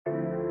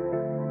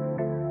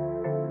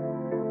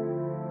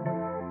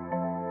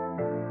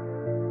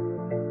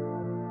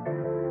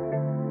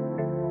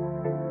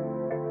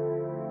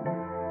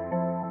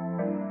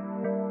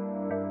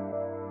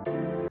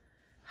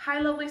Hi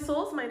lovely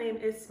souls, my name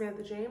is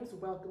Samantha James.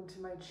 Welcome to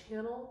my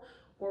channel,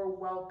 or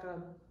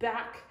welcome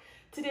back.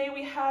 Today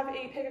we have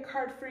a pick a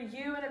card for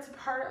you, and it's a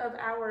part of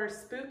our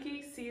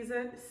spooky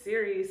season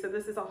series. So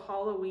this is a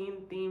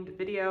Halloween themed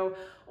video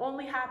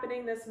only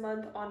happening this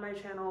month on my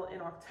channel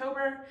in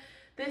October.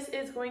 This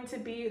is going to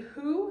be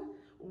who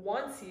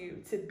wants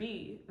you to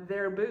be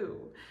their boo.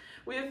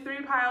 We have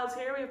three piles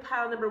here. We have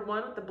pile number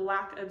 1 with the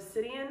black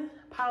obsidian,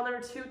 pile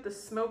number 2 with the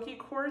smoky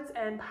quartz,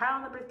 and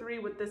pile number 3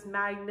 with this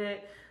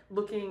magnet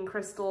looking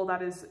crystal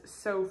that is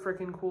so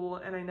freaking cool,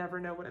 and I never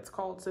know what it's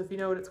called. So if you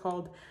know what it's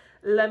called,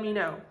 let me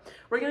know.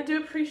 We're gonna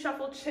do a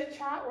pre-shuffle chit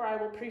chat where I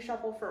will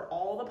pre-shuffle for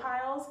all the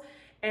piles,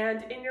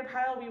 and in your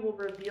pile we will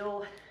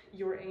reveal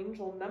your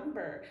angel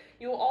number.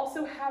 You will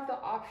also have the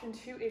option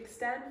to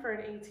extend for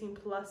an 18+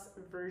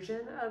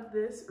 version of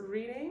this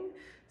reading,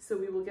 so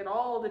we will get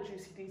all the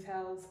juicy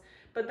details,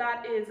 but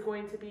that is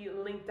going to be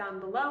linked down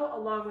below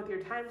along with your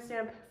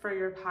timestamp for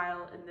your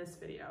pile in this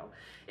video.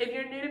 If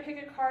you're new to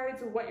Pick a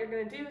Cards, what you're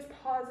going to do is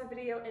pause the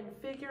video and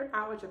figure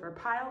out whichever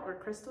pile or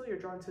crystal you're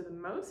drawn to the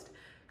most.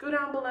 Go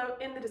down below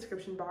in the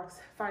description box,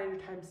 find your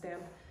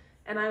timestamp,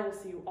 and I will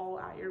see you all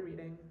at your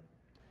reading.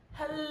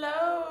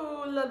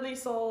 Hello, lovely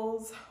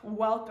souls.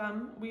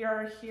 Welcome. We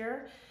are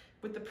here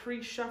with the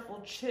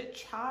pre-shuffle chit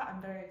chat.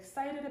 I'm very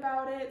excited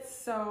about it,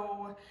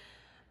 so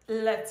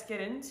let's get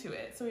into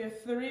it. So we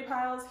have 3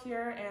 piles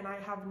here, and I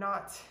have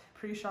not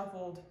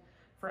pre-shuffled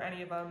for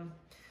any of them,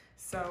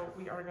 so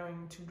we are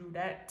going to do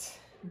that.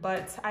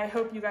 But I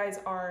hope you guys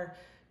are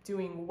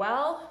doing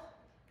well.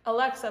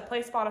 Alexa,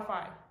 play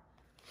Spotify.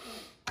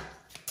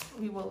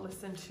 We will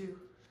listen to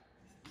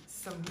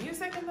some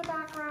music in the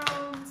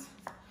background.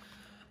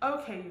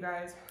 Okay, you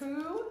guys,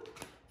 who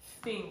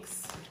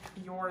thinks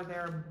you're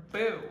their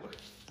boo?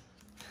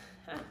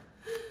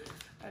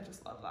 I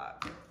just love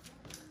that.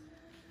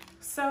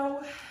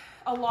 So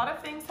a lot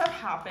of things have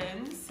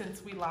happened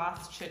since we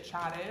last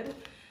chit-chatted.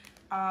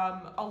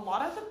 A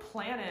lot of the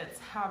planets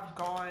have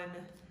gone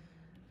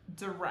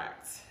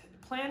direct.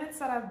 Planets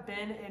that have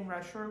been in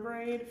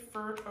retrograde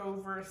for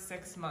over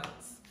 6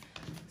 months.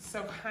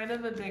 So kind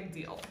of a big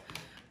deal.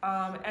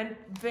 And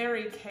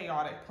very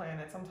chaotic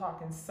planets. I'm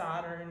talking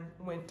Saturn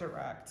went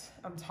direct.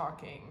 I'm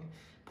talking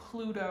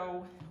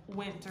Pluto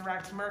went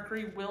direct.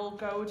 Mercury will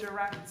go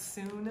direct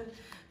soon,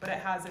 but it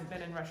hasn't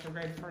been in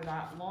retrograde for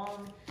that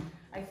long.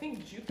 I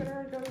think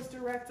Jupiter goes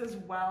direct as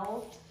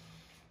well.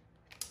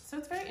 So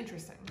it's very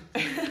interesting.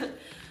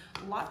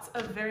 Lots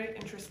of very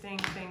interesting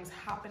things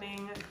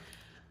happening.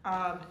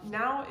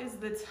 Now is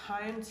the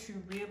time to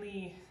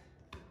really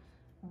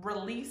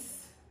release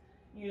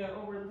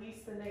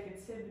the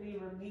negativity,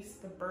 release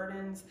the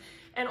burdens,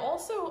 and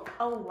also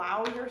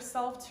allow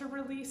yourself to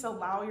release,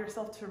 allow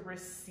yourself to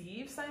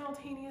receive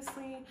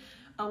simultaneously,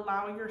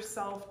 allow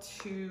yourself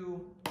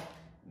to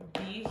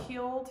be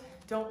healed.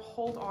 Don't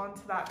hold on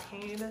to that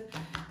pain.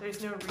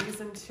 There's no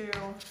reason to,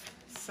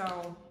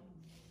 so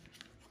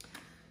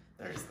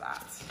there's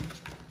that.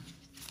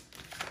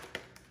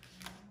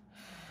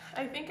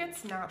 I think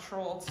it's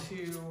natural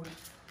to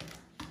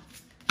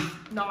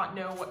not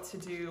know what to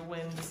do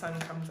when the sun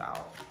comes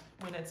out,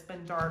 when it's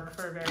been dark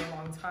for a very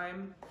long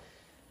time.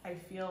 I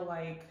feel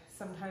like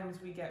sometimes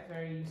we get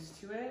very used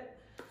to it.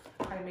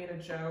 I made a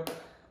joke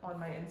on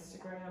my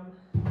Instagram,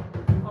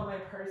 on my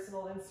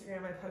personal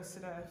Instagram. I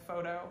posted a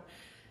photo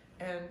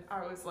and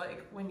I was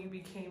like, when you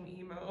became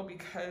emo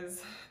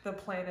because the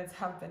planets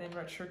have been in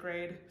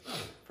retrograde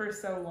for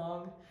so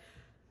long.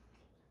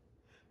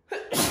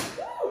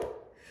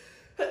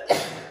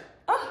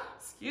 Oh,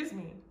 excuse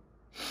me.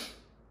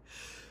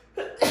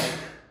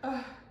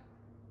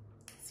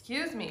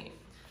 Excuse me.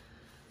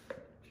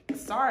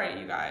 Sorry,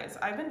 you guys.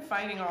 I've been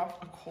fighting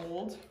off a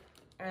cold,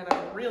 and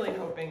I'm really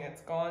hoping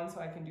it's gone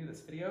so I can do this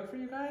video for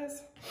you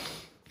guys.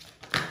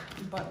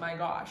 But my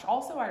gosh.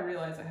 Also, I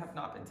realize I have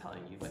not been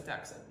telling you what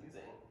decks I'm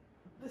using.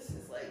 This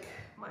is like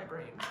my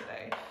brain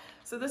today.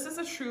 So this is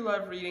a True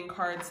Love reading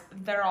cards.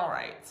 They're all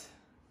right.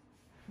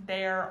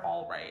 They're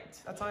all right.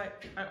 That's why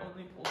I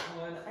only pulled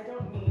one. I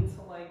don't need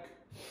to like,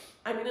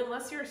 I mean,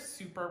 unless you're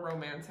super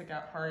romantic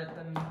at heart,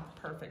 then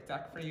perfect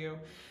deck for you.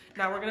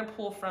 Now we're gonna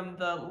pull from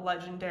the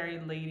Legendary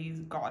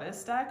Ladies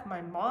Goddess deck.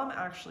 My mom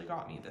actually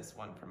got me this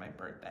one for my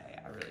birthday.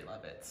 I really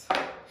love it.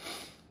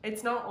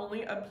 It's not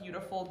only a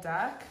beautiful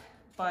deck,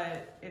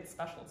 but it's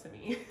special to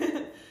me.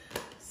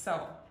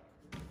 So,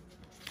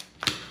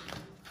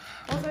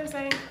 what was I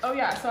saying? Oh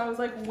yeah, so I was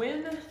like,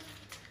 when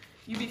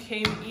you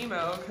became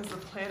emo because the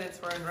planets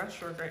were in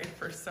retrograde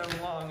for so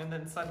long and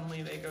then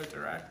suddenly they go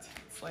direct.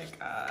 It's like,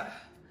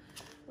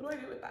 what do I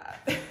do with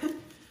that?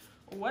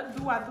 What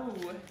do I do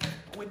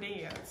with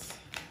it?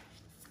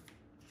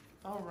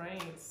 All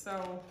right,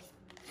 so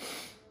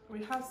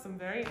we have some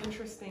very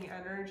interesting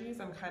energies.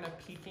 I'm kind of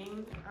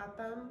peeking at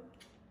them.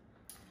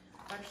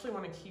 I actually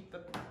want to keep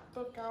the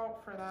book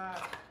out for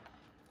that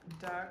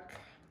deck.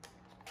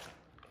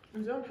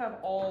 We don't have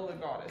all the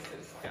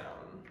goddesses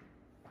down.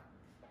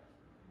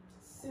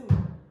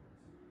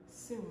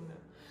 Soon.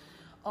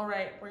 All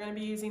right, we're gonna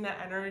be using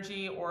the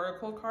energy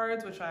oracle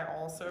cards, which I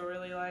also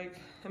really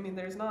like. I mean,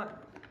 there's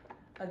not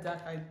a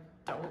deck I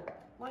don't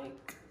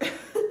like.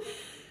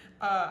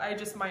 I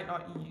just might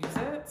not use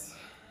it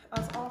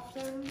as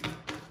often.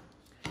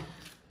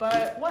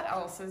 But what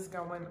else is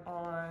going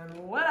on?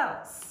 What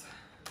else?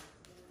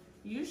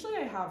 Usually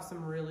I have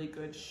some really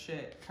good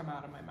shit come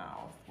out of my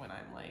mouth when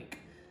I'm like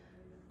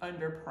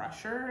under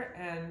pressure,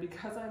 and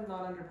because I'm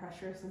not under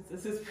pressure, since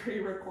this is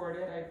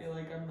pre-recorded, I feel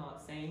like I'm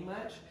not saying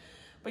much.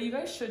 But you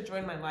guys should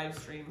join my live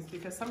streams,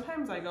 because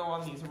sometimes I go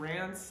on these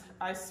rants.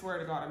 I swear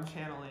to God, I'm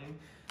channeling.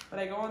 But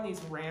I go on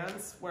these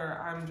rants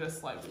where I'm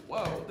just like,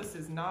 whoa, this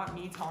is not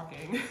me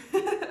talking.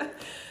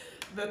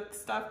 The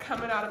stuff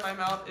coming out of my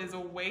mouth is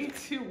way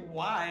too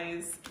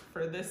wise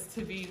for this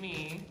to be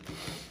me.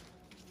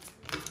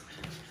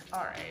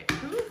 All right,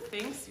 who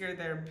thinks you're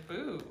their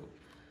boo?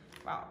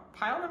 Wow,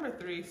 pile number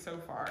 3 so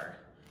far.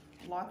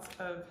 Lots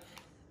of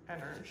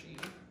energy.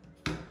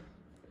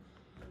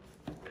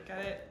 Get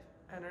it?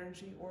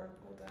 Energy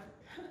oracle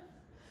deck.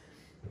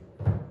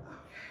 Okay.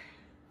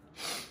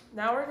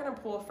 Now we're gonna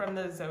pull from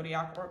the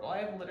zodiac oracle. I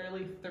have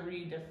literally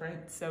 3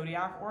 different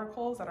zodiac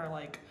oracles that are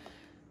like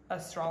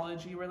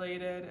astrology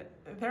related.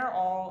 They're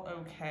all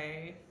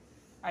okay.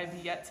 I've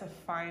yet to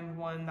find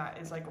one that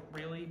is like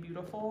really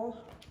beautiful.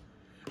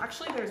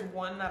 Actually, there's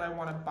one that I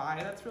want to buy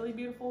that's really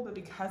beautiful, but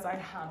because I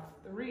have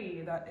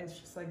 3, that is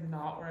just like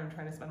not where I'm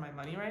trying to spend my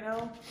money right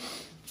now.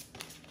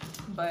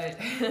 But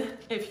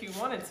if you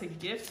wanted to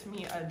gift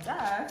me a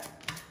deck,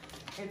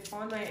 it's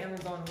on my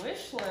Amazon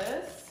wish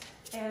list,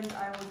 and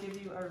I will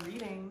give you a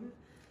reading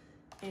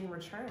in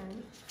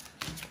return.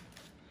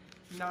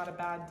 Not a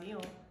bad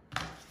deal.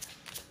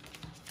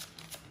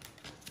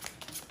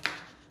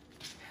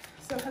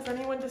 So has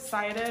anyone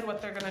decided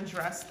what they're gonna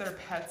dress their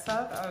pets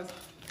up as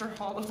for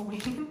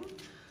Halloween?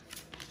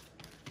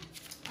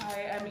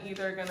 I am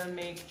either gonna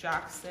make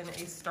Jackson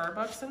a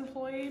Starbucks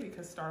employee,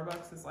 because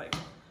Starbucks is like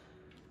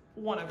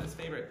one of his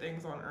favorite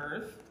things on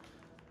earth.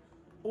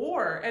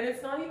 And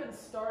it's not even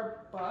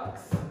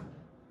Starbucks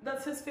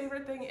that's his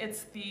favorite thing,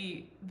 it's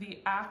the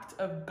act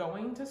of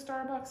going to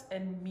Starbucks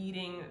and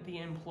meeting the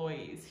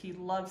employees. He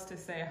loves to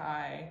say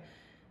hi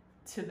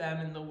to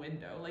them in the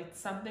window. Like,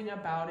 something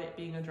about it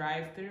being a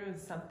drive-through and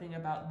something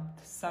about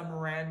some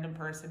random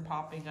person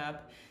popping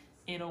up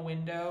in a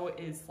window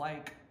is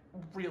like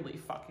really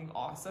fucking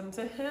awesome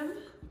to him.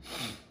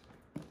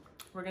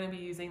 We're gonna be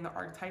using the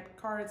archetype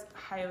cards.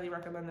 Highly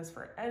recommend this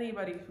for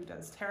anybody who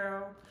does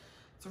tarot.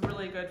 It's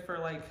really good for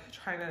like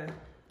trying to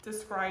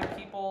describe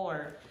people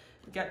or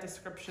get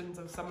descriptions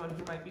of someone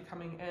who might be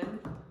coming in.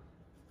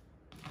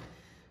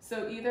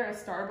 So either a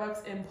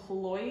Starbucks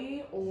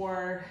employee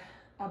or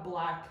a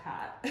black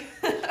cat,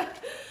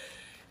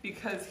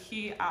 because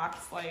he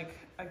acts like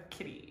a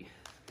kitty.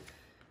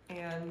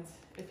 And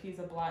if he's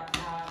a black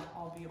cat,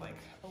 I'll be like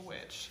a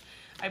witch.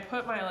 I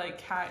put my like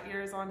cat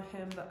ears on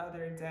him the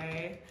other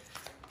day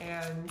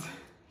and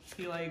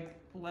he like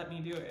let me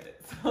do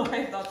it. So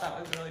I thought that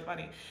was really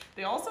funny.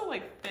 They also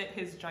like fit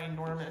his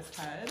ginormous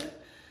head.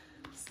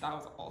 So that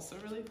was also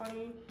really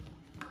funny.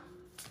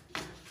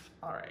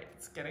 All right,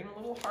 it's getting a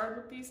little hard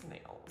with these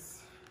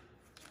nails.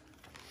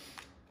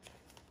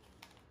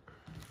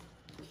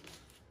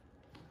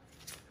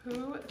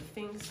 Who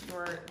thinks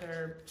you're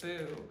their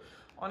boo?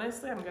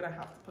 Honestly, I'm gonna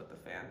have to put the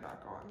fan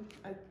back on.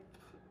 I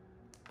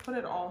put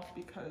it off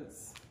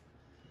because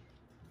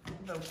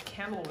the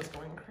candle was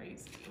going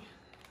crazy.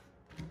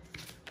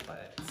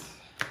 But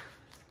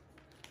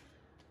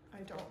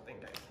I don't think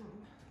I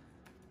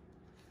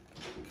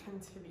can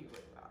continue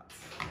with that.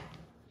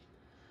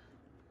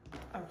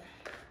 Okay.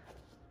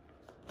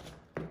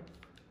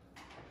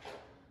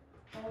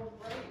 All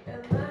right,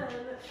 and then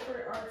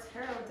for our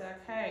tarot deck,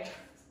 hey,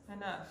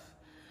 enough.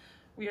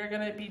 We are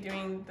gonna be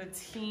doing the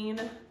Teen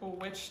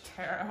Witch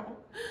Tarot.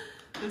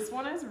 This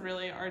one is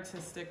really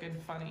artistic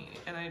and funny,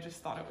 and I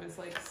just thought it was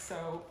like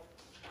so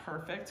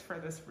perfect for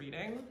this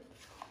reading.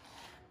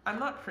 I'm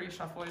not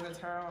pre-shuffling the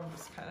tarot, I'm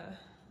just kind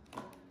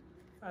of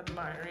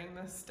admiring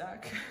this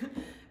deck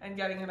and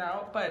getting it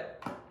out,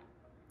 but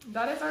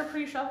that is our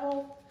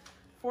pre-shuffle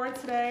for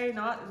today.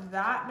 Not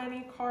that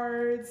many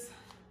cards,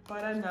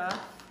 but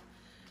enough.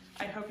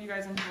 I hope you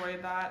guys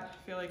enjoyed that.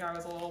 I feel like I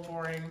was a little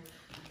boring,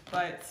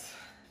 but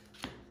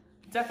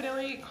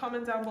definitely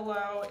comment down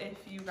below if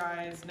you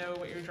guys know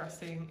what you're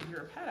dressing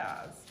your pet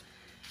as.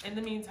 In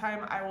the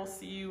meantime, I will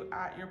see you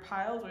at your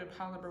piles. We have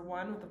pile number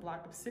 1 with the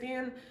black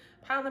obsidian,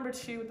 pile number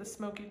 2 with the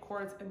smoky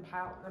quartz, and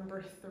pile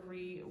number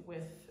 3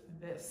 with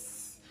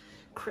this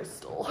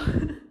crystal.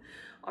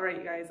 All right,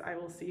 you guys, I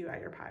will see you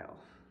at your pile.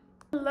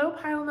 Hello,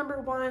 pile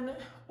number 1.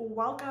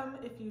 Welcome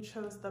if you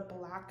chose the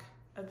black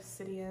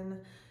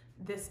obsidian.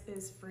 This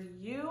is for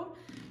you.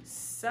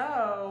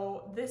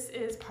 So this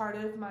is part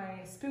of my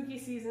spooky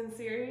season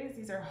series.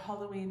 These are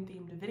Halloween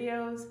themed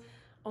videos,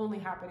 only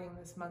happening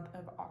this month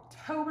of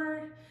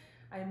October.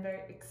 I'm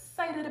very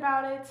excited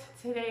about it.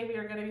 Today we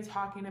are going to be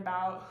talking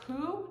about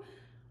who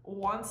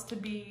wants to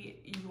be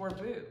your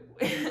boo.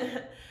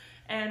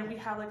 And we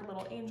have like a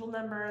little angel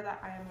number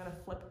that I am going to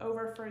flip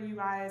over for you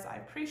guys. I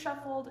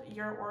pre-shuffled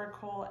your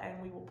oracle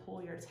and we will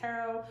pull your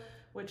tarot,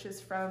 which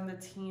is from the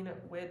Teen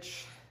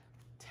Witch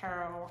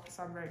tarot,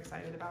 so I'm very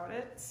excited about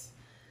it.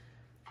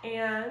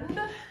 And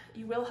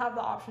you will have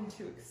the option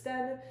to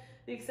extend.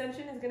 The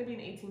extension is going to be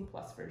an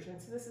 18+ version,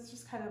 so this is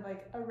just kind of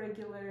like a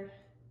regular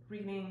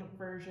reading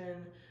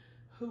version.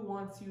 Who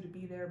wants you to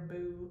be their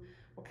boo?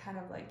 What kind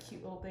of like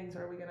cute little things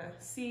are we going to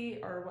see,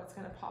 or what's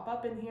going to pop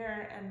up in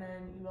here? And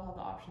then you will have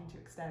the option to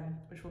extend,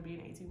 which will be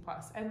an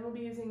 18+. And we'll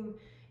be using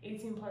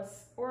 18+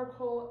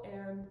 Oracle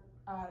and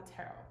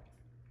Tarot.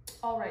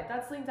 All right,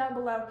 that's linked down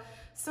below.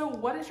 So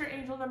what is your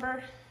angel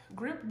number?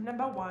 Group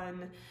number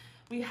 1.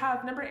 We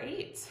have number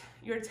 8.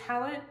 Your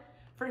talent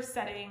for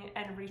setting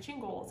and reaching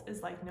goals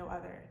is like no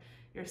other.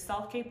 You're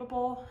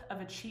self-capable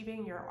of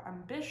achieving your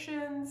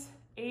ambitions.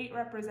 8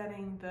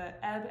 representing the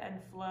ebb and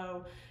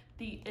flow,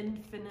 the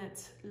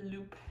infinite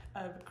loop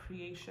of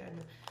creation.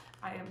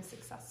 I am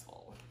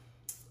successful.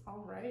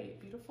 All right,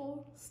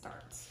 beautiful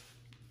start.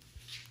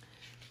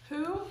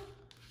 Who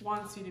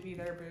wants you to be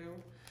their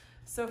boo?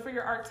 So for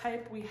your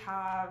archetype, we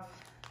have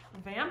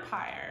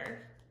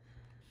vampire.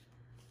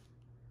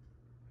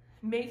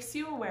 Makes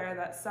you aware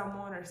that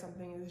someone or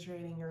something is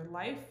draining your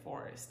life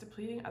force,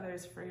 depleting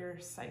others for your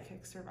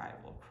psychic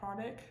survival,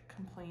 chronic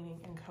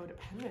complaining, and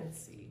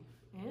codependency.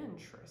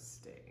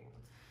 Interesting.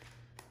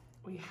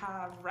 We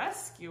have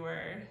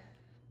rescuer.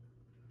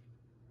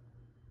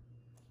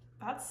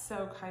 That's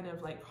so kind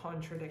of like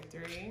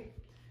contradictory.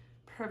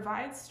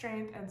 Provides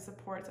strength and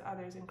support to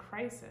others in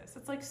crisis.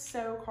 It's like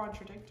so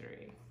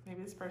contradictory.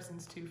 Maybe this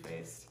person's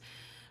two-faced.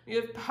 We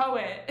have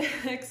poet.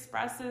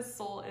 Expresses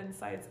soul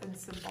insights and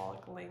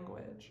symbolic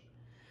language.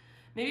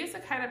 Maybe it's the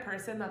kind of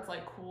person that's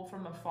like cool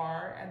from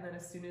afar, and then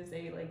as soon as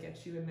they like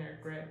get you in their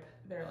grip,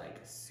 they're like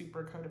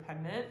super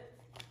codependent.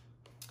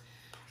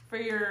 For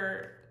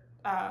your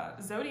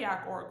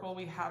zodiac oracle,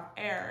 we have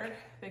air.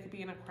 They could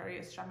be an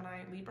Aquarius,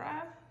 Gemini,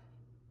 Libra.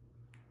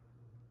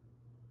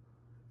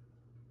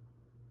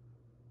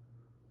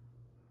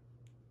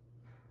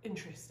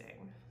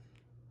 Interesting.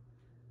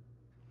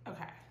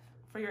 Okay,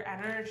 for your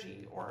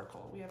energy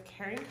oracle, we have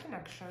caring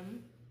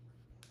connection,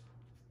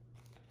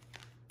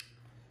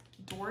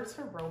 door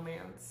to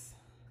romance,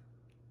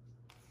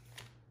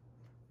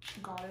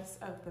 goddess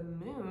of the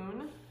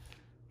moon.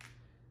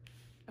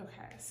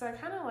 Okay, so I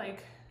kind of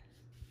like,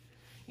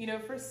 you know,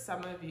 for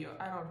some of you,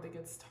 I don't think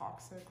it's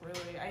toxic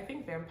really. I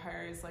think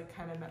vampire is like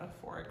kind of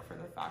metaphoric for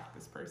the fact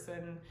this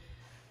person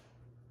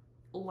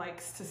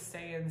likes to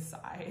stay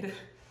inside.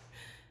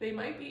 They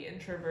might be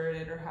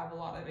introverted or have a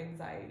lot of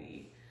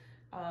anxiety,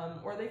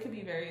 or they could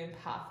be very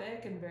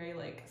empathic and very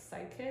like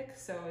psychic.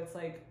 So it's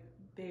like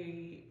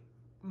they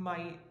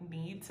might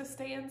need to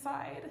stay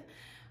inside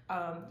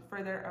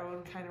for their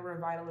own kind of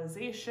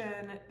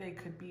revitalization. They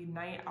could be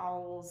night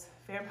owls.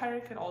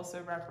 Vampire could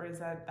also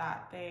represent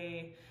that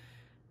they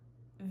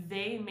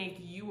make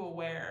you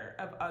aware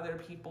of other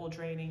people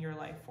draining your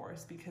life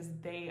force because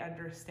they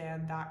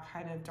understand that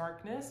kind of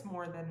darkness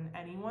more than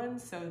anyone.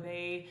 So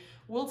they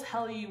will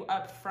tell you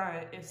up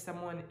front if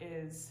someone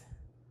is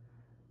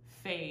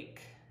fake,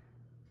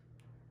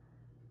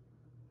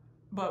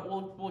 but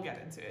we'll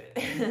get into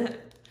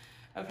it.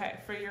 Okay,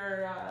 for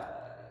your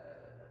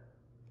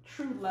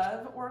true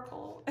love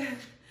oracle,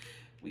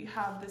 we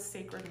have the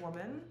sacred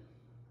woman.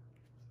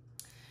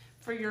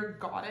 For your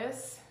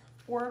goddess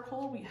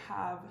oracle, we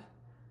have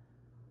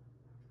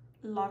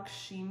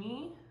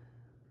Lakshmi,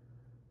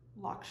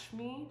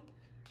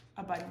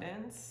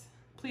 abundance.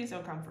 Please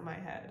don't come for my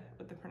head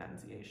with the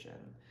pronunciation.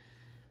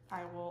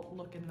 I will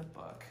look in the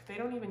book. They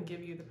don't even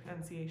give you the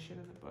pronunciation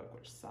in the book,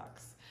 which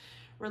sucks.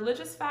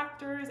 Religious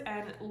factors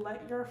and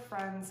let your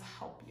friends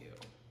help you.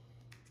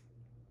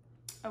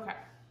 Okay,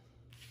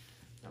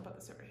 I'll put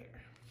this over here.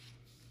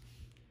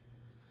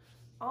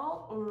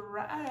 All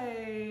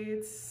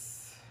right.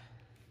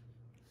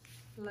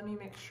 Let me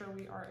make sure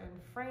we are in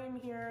frame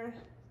here.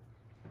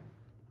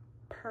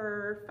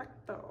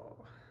 Perfecto.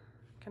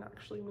 Can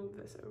actually move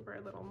this over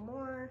a little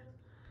more.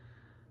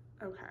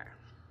 Okay.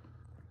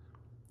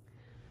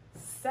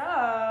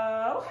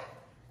 So,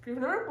 group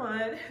number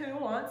 1, who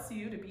wants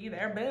you to be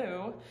their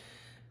boo?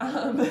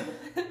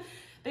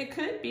 They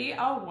could be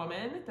a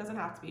woman, doesn't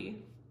have to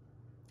be.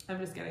 I'm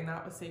just getting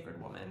that with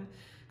sacred woman.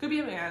 Could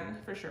be a man,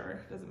 for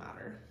sure, doesn't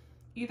matter.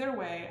 Either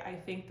way, I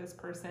think this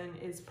person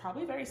is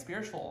probably very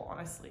spiritual,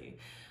 honestly.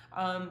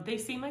 They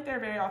seem like they're a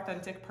very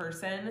authentic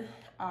person.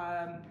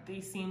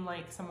 They seem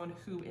like someone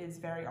who is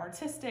very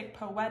artistic,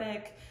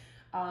 poetic,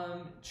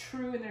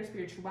 true in their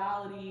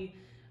spirituality,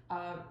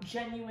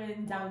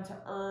 genuine, down to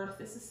earth.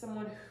 This is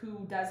someone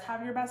who does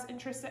have your best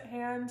interest at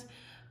hand.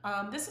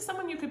 This is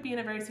someone you could be in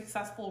a very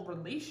successful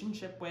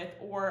relationship with,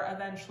 or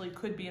eventually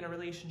could be in a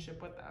relationship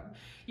with them.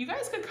 You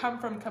guys could come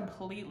from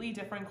completely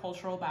different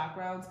cultural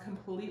backgrounds,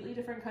 completely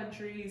different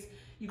countries.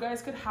 You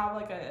guys could have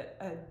like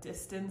a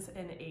distance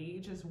in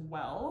age as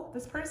well.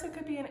 This person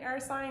could be an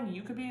air sign,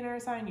 you could be an air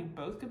sign, you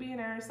both could be an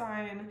air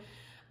sign.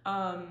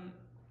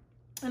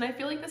 And I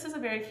feel like this is a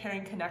very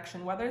caring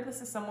connection, whether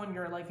this is someone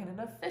you're like in an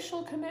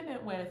official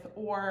commitment with,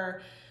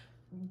 or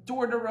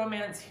door to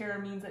romance here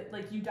means that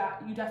like you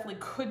definitely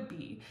could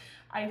be.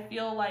 I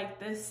feel like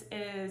this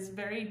is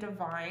very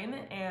divine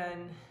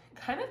and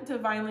kind of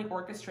divinely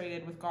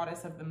orchestrated with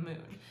goddess of the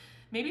moon.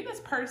 Maybe this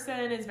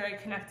person is very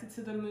connected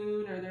to the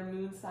moon, or their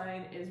moon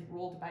sign is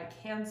ruled by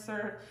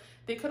Cancer.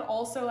 They could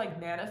also like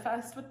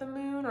manifest with the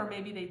moon, or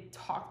maybe they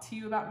talk to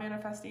you about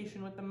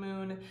manifestation with the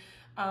moon.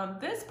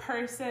 This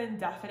person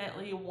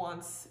definitely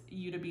wants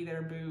you to be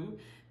their boo.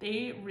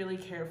 They really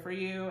care for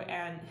you,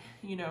 and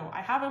you know,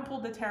 I haven't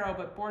pulled the tarot,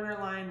 but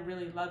borderline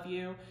really love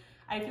you.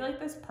 I feel like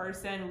this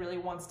person really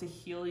wants to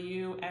heal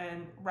you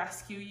and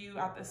rescue you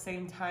at the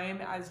same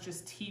time as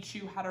just teach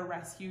you how to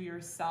rescue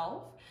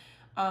yourself.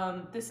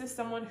 This is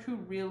someone who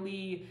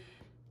really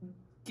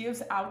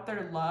gives out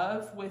their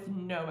love with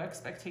no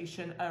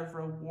expectation of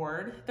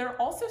reward. They're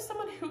also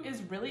someone who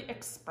is really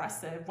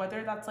expressive,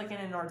 whether that's like in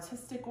an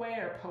artistic way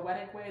or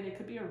poetic way. They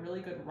could be a really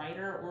good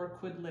writer, or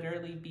could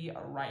literally be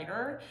a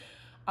writer.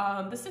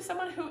 This is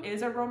someone who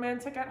is a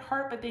romantic at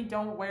heart, but they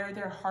don't wear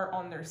their heart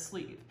on their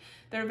sleeve.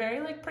 They're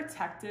very like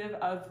protective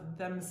of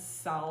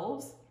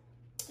themselves,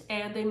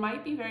 and they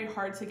might be very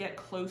hard to get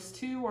close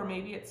to, or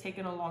maybe it's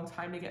taken a long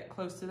time to get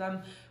close to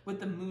them with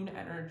the moon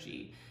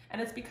energy.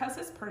 And it's because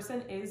this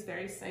person is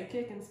very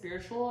psychic and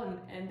spiritual,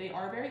 and they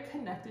are very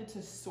connected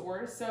to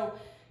source. So,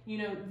 you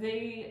know,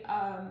 they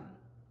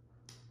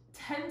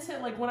tend to,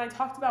 like when I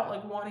talked about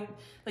like wanting,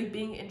 like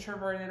being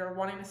introverted or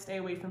wanting to stay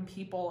away from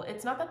people,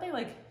 it's not that they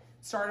like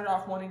started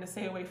off wanting to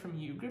stay away from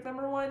you, group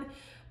number one,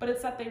 but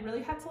it's that they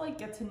really had to like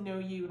get to know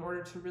you in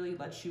order to really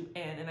let you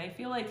in. And I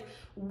feel like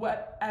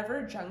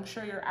whatever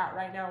juncture you're at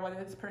right now,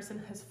 whether this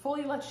person has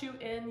fully let you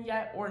in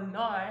yet or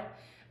not,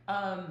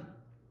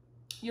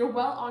 you're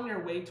well on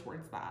your way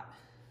towards that.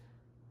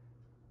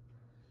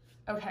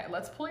 Okay,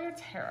 let's pull your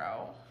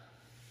tarot.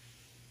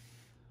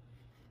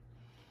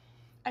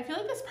 I feel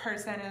like this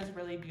person is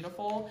really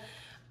beautiful.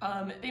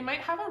 They might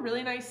have a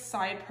really nice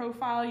side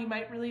profile. You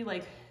might really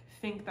like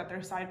think that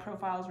their side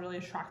profile is really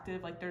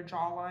attractive, like their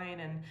jawline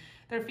and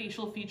their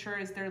facial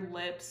features, their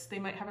lips. They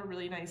might have a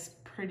really nice,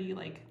 pretty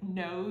like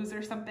nose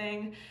or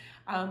something.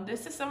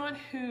 This is someone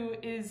who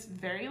is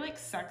very like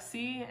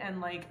sexy and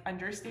like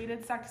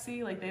understated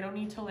sexy. Like they don't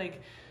need to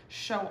like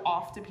show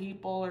off to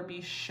people or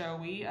be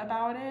showy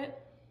about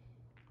it.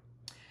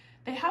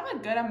 They have a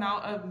good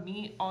amount of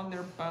meat on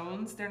their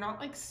bones. They're not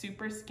like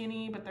super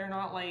skinny, but they're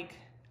not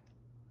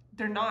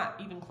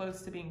even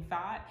close to being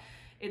fat.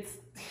 It's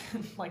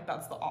like,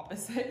 that's the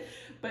opposite,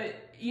 but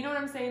you know what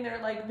I'm saying?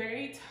 They're like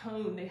very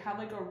toned. They have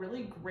like a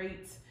really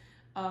great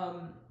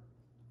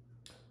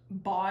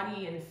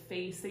body and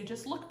face. They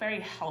just look very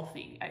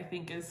healthy, I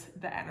think is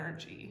the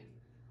energy.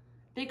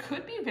 They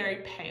could be very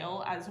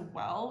pale as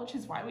well, which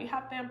is why we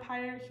have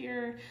vampire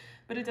here,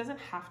 but it doesn't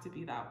have to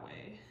be that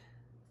way.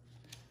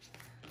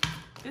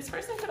 This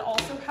person could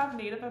also have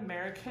Native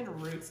American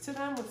roots to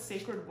them with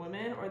sacred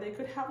women, or they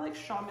could have like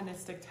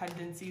shamanistic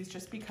tendencies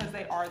just because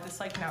they are this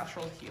like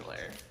natural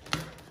healer.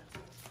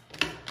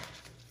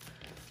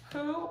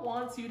 Who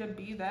wants you to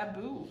be that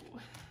boo?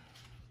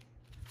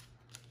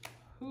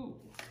 Who?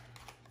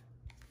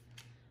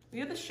 We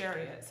have the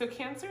Chariot. So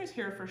Cancer is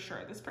here for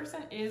sure. This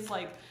person is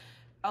like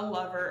a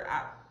lover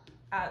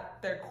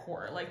at their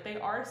core. Like they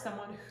are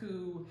someone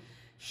who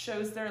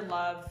shows their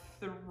love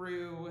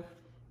through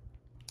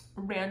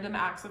random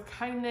acts of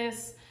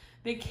kindness.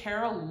 They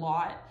care a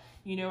lot,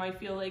 you know, I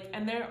feel like,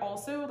 and they're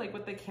also like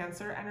with the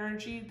Cancer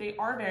energy, they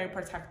are very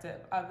protective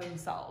of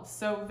themselves.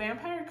 So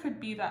vampire could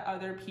be that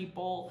other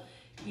people,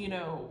 you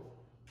know,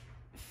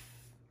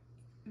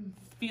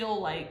 feel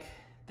like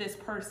this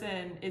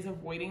person is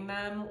avoiding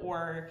them,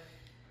 or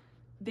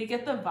they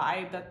get the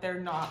vibe that they're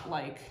not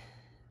like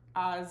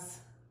as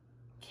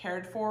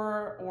cared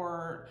for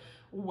or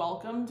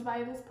welcomed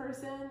by this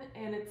person.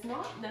 And it's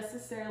not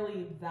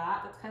necessarily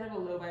that. That's kind of a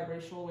low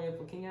vibrational way of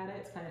looking at it.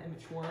 It's kind of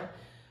immature,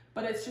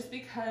 but it's just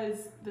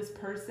because this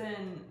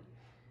person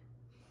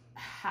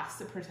has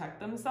to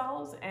protect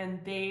themselves and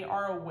they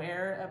are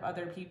aware of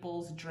other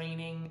people's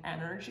draining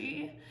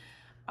energy.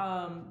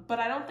 But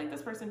I don't think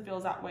this person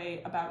feels that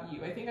way about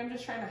you. I think I'm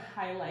just trying to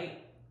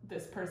highlight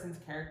this person's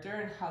character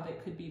and how they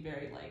could be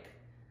very like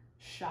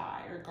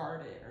shy or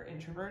guarded or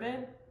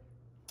introverted.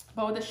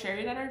 But with the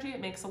Chariot energy,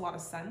 it makes a lot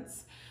of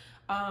sense.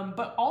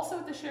 But also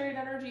with the Chariot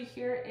energy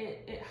here,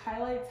 it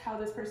highlights how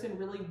this person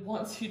really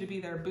wants you to be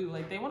their boo.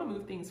 Like they want to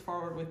move things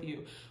forward with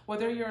you,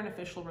 whether you're in an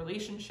official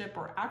relationship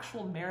or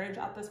actual marriage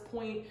at this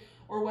point,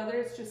 or whether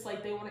it's just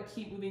like they want to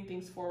keep moving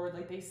things forward.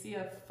 Like they see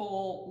a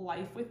full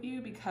life with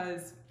you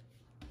because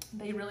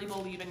they really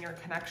believe in your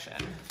connection.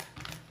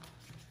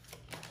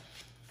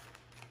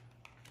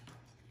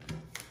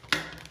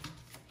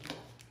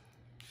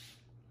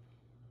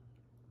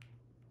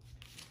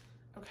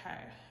 Okay,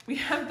 we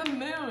have the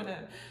Moon,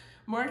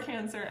 more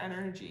Cancer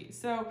energy.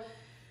 So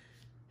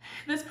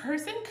this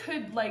person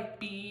could like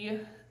be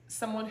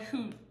someone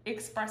who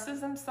expresses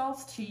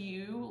themselves to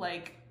you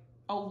like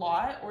a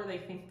lot, or they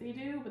think they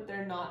do, but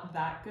they're not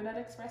that good at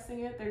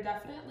expressing it. They're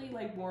definitely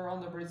like more on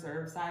the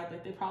reserve side.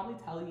 Like they probably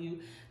tell you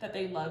that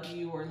they love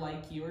you or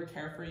like you or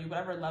care for you,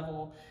 whatever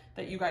level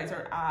that you guys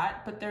are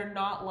at, but they're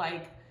not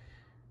like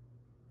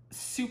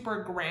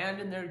super grand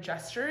in their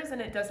gestures, and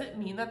it doesn't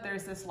mean that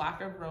there's this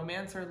lack of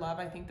romance or love.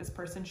 I think this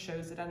person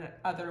shows it in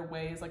other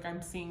ways. Like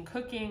I'm seeing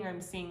cooking,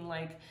 I'm seeing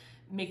like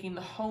making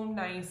the home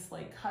nice,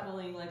 like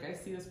cuddling. Like I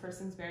see this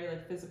person's very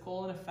like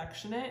physical and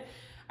affectionate.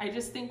 I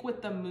just think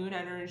with the moon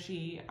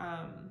energy,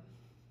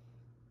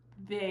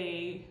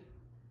 they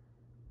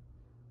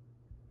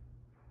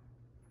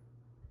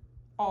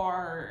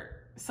are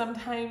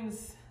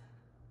sometimes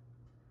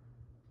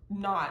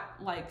not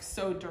like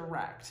so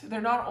direct. They're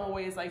not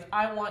always like,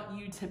 I want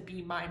you to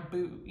be my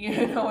boo.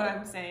 You know what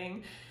I'm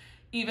saying?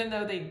 Even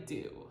though they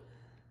do,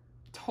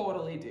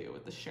 totally do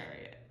with the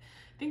chariot.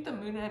 I think the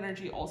moon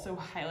energy also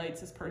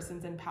highlights this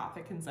person's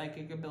empathic and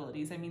psychic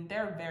abilities. I mean,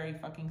 they're very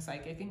fucking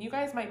psychic, and you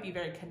guys might be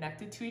very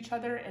connected to each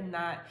other in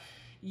that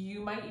you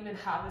might even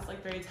have this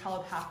like very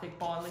telepathic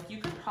bond. Like you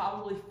could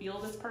probably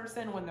feel this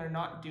person when they're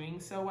not doing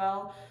so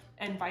well,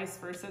 and vice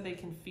versa, they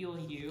can feel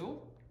you.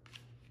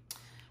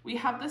 We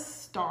have the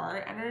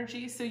star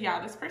energy. So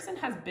yeah, this person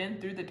has been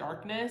through the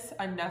darkness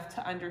enough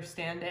to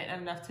understand it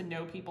and enough to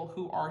know people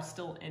who are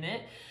still in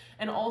it,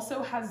 and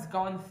also has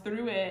gone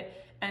through it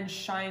and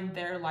shined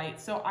their light.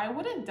 So I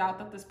wouldn't doubt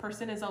that this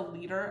person is a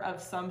leader of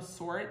some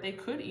sort. They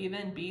could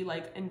even be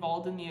like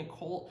involved in the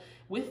occult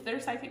with their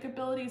psychic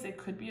abilities. It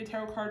could be a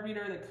tarot card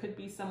reader. That could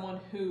be someone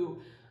who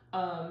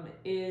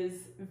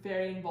is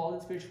very involved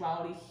in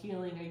spirituality,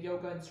 healing, a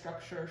yoga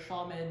instructor,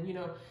 shaman, you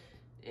know,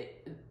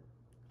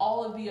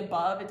 all of the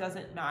above. It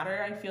doesn't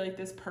matter. I feel like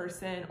this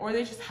person, or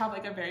they just have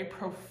like a very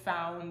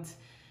profound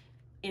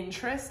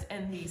interest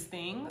in these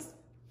things.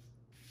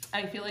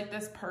 I feel like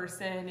this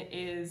person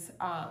is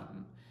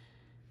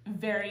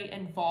very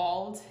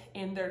involved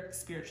in their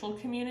spiritual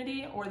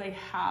community, or they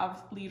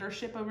have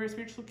leadership over a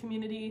spiritual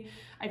community.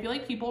 I feel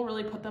like people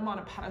really put them on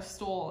a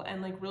pedestal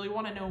and like really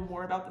want to know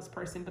more about this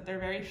person, but they're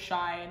very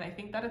shy. And I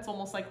think that it's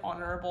almost like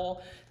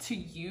honorable to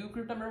you,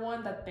 group number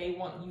one, that they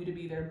want you to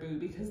be their boo,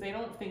 because they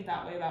don't think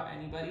that way about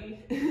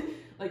anybody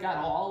like at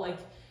all. Like,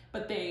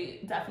 but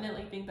they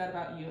definitely think that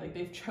about you. Like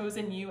they've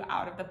chosen you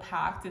out of the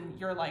pact, and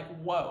you're like,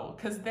 whoa,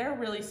 because they're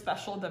really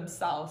special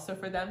themselves. So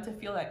for them to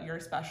feel that you're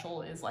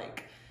special is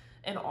like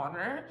an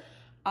honor.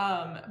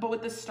 But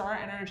with the star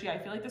energy, I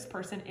feel like this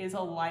person is a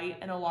light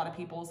in a lot of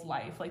people's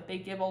life. Like they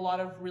give a lot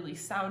of really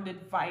sound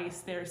advice.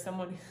 They're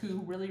someone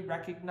who really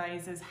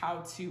recognizes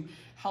how to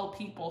help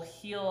people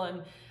heal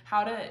and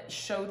how to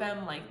show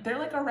them, like they're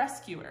like a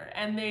rescuer,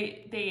 and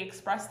they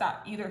express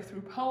that either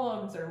through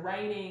poems or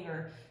writing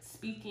or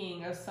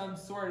speaking of some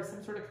sort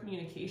of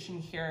communication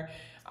here.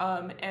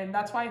 And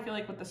that's why I feel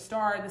like with the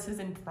star, this is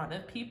in front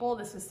of people.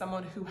 This is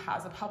someone who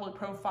has a public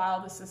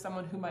profile. This is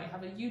someone who might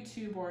have a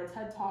YouTube or a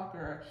TED Talk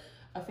or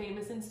a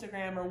famous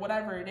Instagram or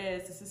whatever it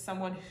is. This is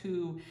someone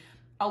who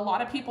a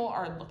lot of people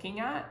are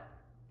looking at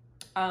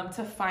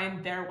to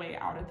find their way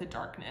out of the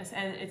darkness.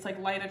 And it's like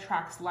light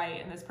attracts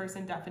light, and this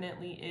person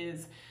definitely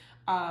is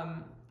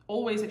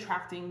always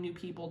attracting new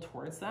people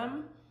towards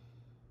them.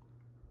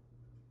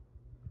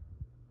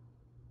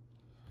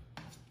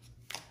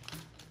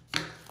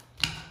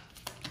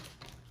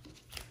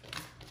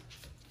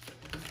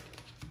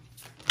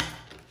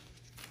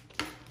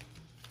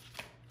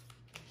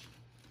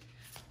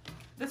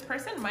 This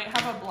person might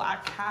have a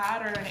black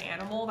cat or an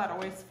animal that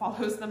always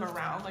follows them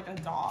around, like a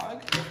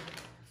dog.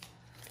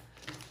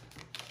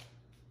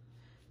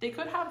 They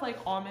could have like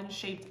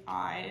almond-shaped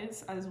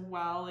eyes as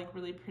well, like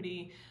really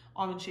pretty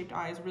almond-shaped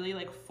eyes, really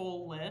like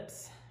full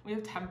lips. We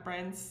have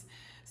temperance.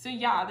 So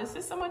yeah, this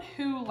is someone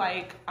who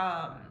like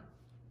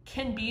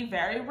can be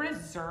very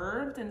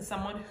reserved, and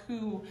someone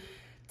who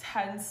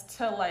tends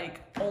to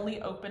like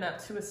only open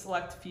up to a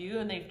select few,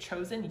 and they've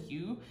chosen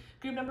you,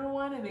 group number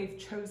one, and they've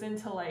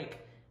chosen to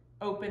like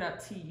open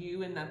up to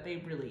you, and that they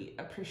really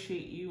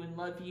appreciate you and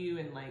love you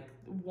and like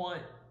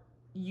want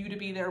you to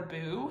be their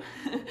boo.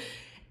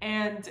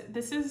 And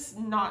this is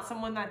not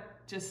someone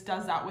that just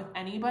does that with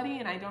anybody,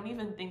 and I don't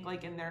even think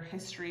like in their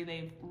history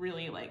they've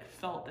really like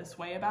felt this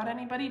way about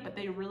anybody, but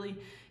they really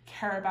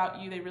care about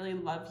you, they really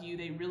love you,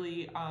 they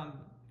really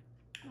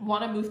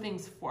want to move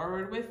things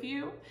forward with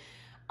you.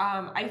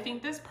 I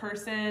think this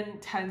person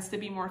tends to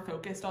be more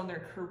focused on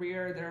their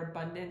career, their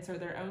abundance, or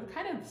their own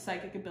kind of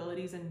psychic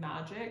abilities and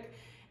magic.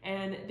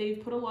 And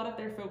they've put a lot of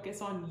their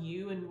focus on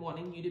you and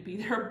wanting you to be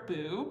their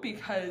boo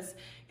because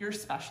you're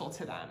special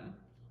to them.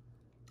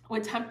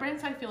 With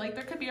temperance, I feel like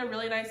there could be a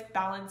really nice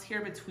balance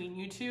here between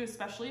you two,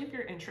 especially if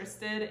you're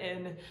interested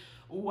in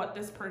what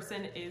this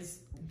person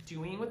is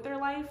doing with their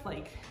life,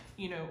 like,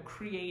 you know,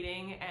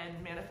 creating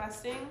and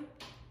manifesting.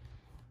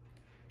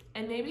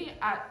 And maybe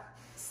at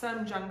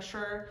some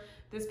juncture,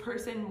 this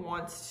person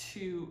wants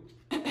to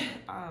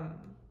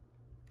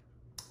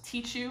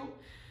teach you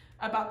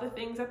about the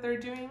things that they're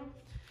doing.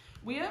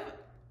 We have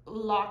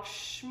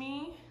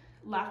Lakshmi.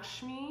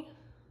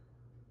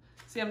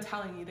 See, I'm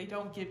telling you, they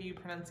don't give you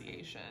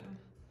pronunciation,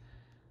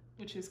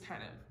 which is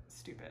kind of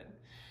stupid.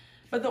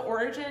 But the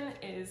origin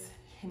is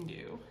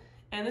Hindu,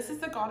 and this is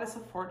the goddess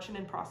of fortune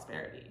and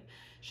prosperity.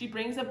 She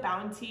brings a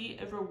bounty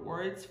of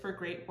rewards for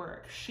great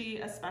work. She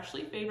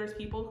especially favors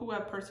people who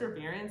have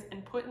perseverance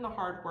and put in the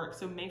hard work,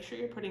 so make sure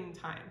you're putting in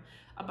time.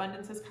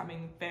 Abundance is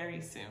coming very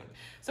soon.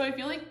 So I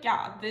feel like,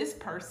 yeah, this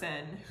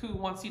person who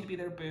wants you to be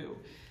their boo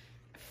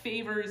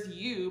favors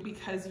you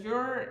because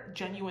you're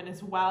genuine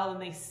as well,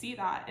 and they see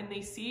that, and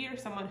they see you're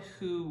someone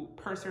who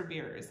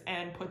perseveres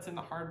and puts in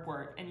the hard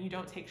work, and you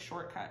don't take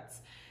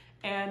shortcuts.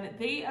 And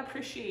they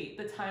appreciate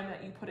the time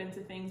that you put into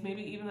things,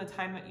 maybe even the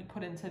time that you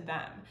put into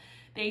them.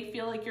 They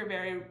feel like you're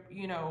very,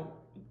 you know,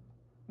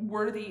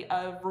 worthy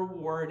of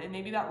reward, and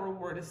maybe that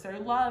reward is their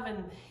love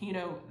and, you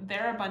know,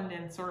 their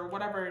abundance or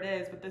whatever it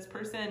is. But this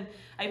person,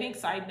 I think,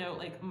 side note,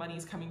 like,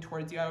 money's coming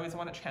towards you. I always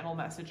want to channel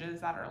messages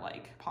that are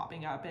like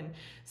popping up, and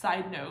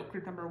side note,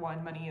 group number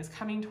 1, money is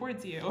coming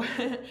towards you.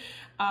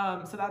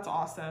 So that's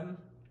awesome.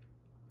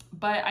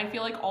 But I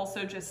feel like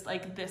also just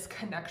like this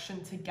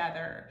connection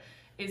together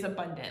is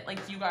abundant. Like,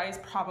 you guys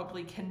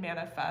probably can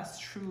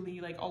manifest truly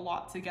like a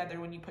lot together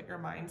when you put your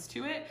minds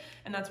to it.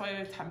 And that's why we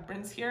have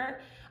temperance here.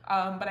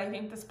 But I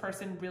think this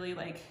person really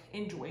like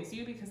enjoys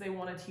you because they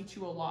want to teach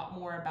you a lot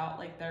more about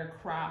like their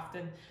craft.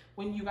 And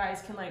when you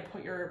guys can like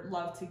put your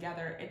love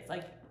together, it's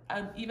like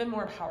an even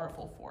more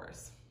powerful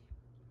force.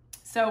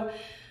 So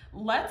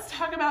let's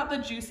talk about the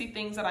juicy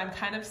things that I'm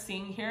kind of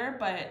seeing here,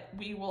 but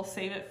we will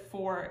save it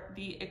for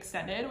the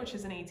extended, which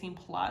is an 18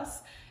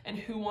 plus, and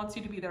who wants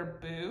you to be their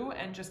boo,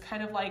 and just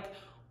kind of like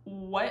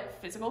what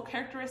physical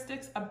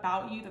characteristics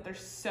about you that they're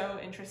so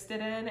interested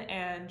in,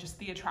 and just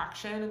the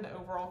attraction and the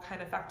overall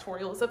kind of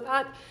factorials of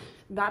that.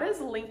 That is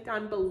linked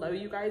down below,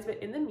 you guys.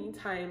 But in the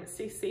meantime,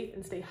 stay safe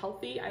and stay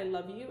healthy. I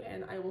love you,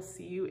 and I will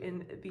see you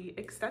in the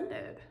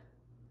extended.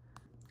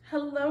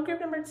 Hello, group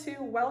number 2,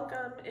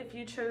 welcome. If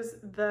you chose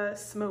the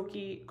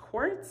smoky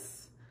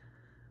quartz,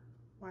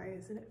 why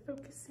isn't it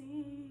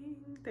focusing?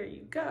 There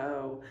you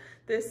go.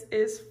 This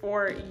is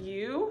for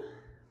you.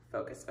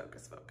 Focus,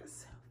 focus,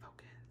 focus,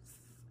 focus.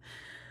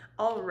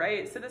 All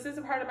right, so this is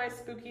a part of my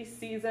spooky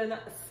season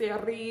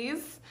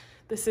series.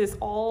 This is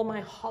all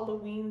my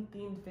Halloween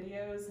themed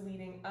videos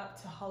leading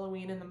up to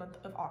Halloween in the month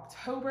of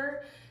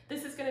October.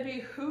 This is gonna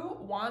be who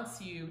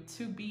wants you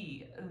to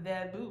be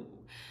the boo.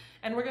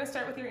 And we're gonna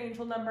start with your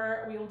angel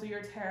number. We will do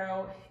your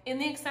tarot. In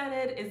the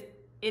extended,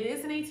 it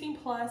is an 18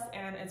 plus,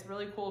 and it's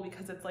really cool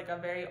because it's like a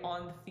very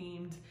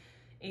on-themed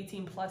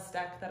 18 plus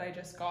deck that I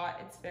just got.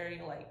 It's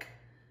very like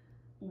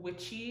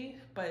witchy,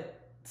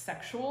 but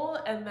sexual.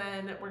 And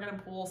then we're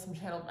gonna pull some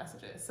channeled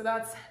messages. So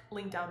that's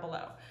linked down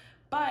below.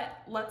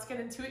 But let's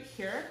get into it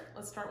here.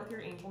 Let's start with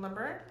your angel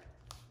number.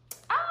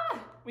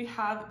 We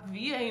have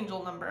the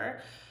angel number,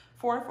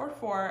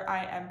 444,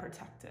 I am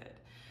protected.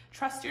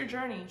 Trust your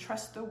journey,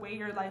 trust the way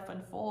your life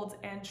unfolds,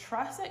 and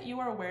trust that you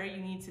are where you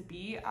need to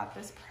be at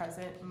this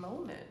present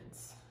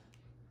moment.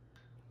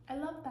 I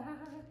love that.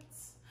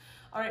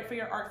 All right, for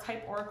your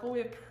archetype oracle, we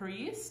have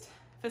priest,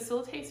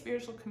 facilitates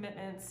spiritual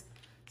commitments,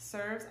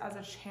 serves as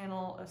a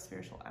channel of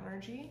spiritual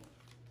energy.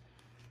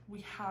 We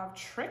have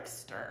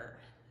trickster,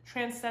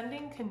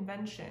 transcending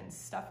conventions,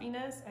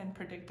 stuffiness, and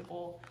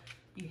predictable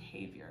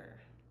behavior.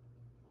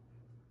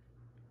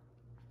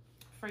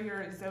 For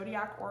your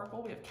zodiac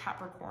oracle, we have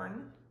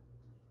Capricorn.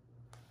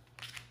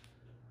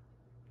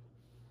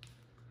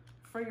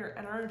 For your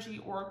energy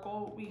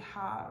oracle, we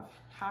have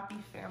happy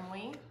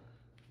family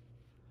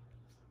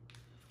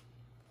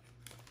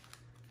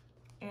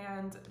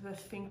and the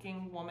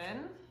thinking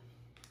woman.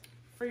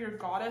 For your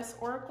goddess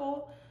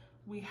oracle,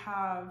 we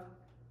have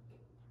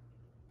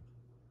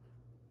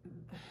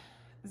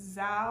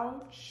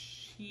Zhao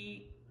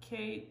Chi.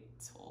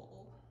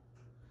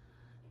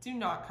 Do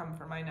not come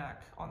for my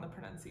neck on the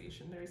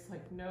pronunciation. There's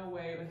like no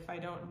way, if I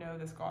don't know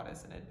this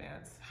goddess in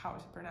advance, how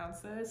to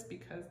pronounce this,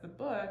 because the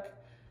book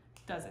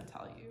doesn't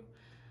tell you.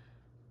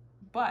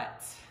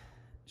 But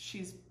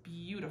she's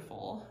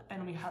beautiful,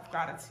 and we have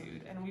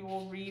gratitude, and we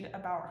will read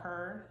about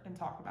her and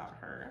talk about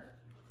her.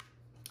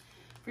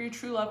 For your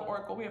true love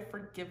oracle, we have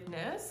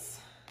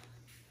forgiveness.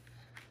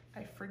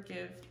 I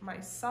forgive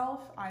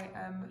myself. I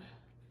am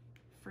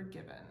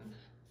forgiven.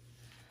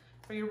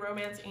 For your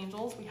romance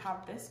angels, we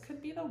have this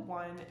could be the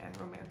one and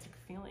romantic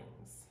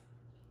feelings.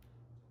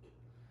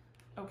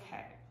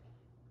 Okay.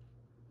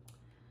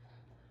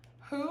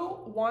 Who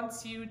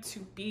wants you to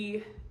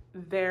be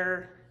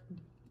their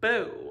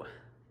boo?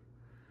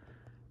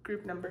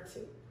 Group number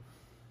 2.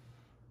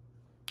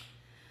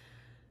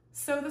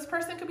 So this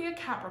person could be a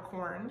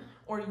Capricorn,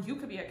 or you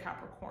could be a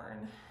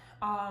Capricorn.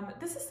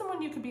 This is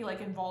someone you could be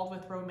like involved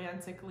with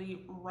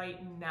romantically right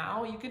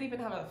now. You could even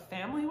have a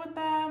family with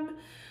them.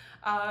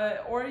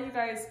 Or you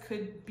guys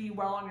could be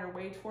well on your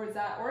way towards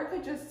that, or it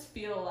could just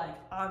feel like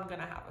I'm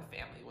gonna have a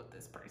family with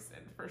this person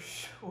for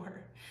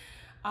sure.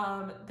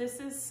 This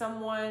is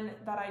someone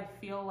that I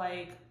feel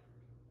like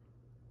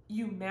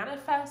you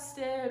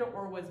manifested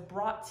or was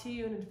brought to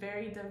you in a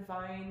very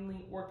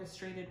divinely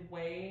orchestrated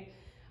way.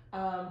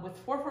 With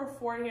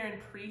 444 here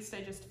and priest, I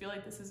just feel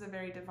like this is a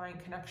very divine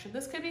connection.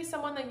 This could be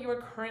someone that you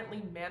are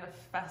currently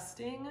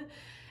manifesting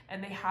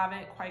and they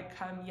haven't quite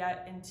come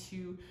yet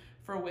into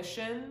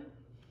fruition.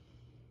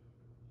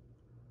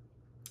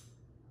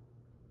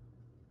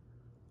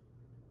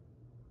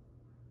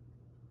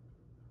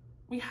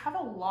 we have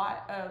a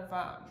lot of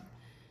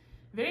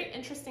very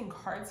interesting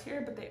cards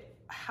here, but they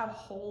have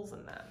holes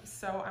in them.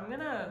 So I'm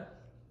gonna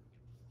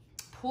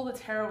pull the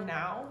tarot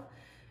now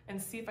and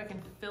see if I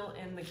can fill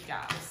in the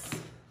gaps.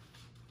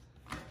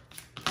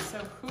 So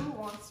who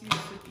wants you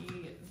to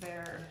be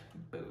their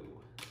boo?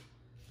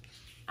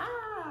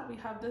 We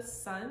have the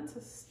Sun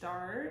to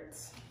start.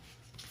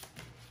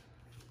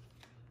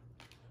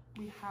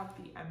 We have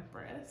the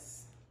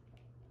Empress.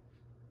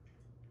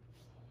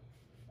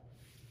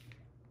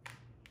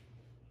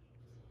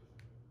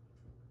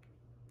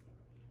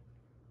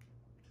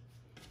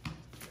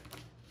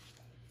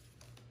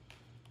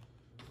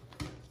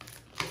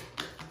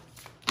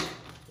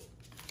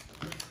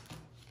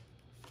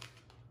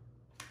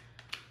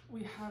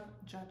 We have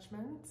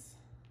Judgment.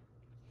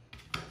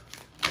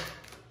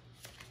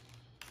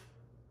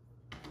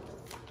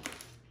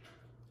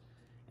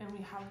 And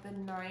we have the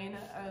Nine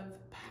of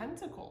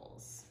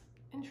Pentacles.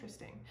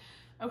 Interesting.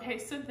 Okay,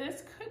 so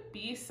this could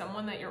be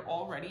someone that you're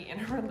already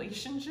in a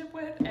relationship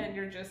with and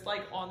you're just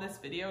like on this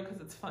video because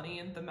it's funny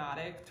and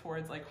thematic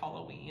towards like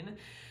Halloween.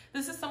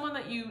 This is someone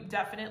that you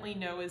definitely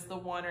know is the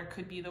one, or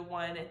could be the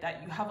one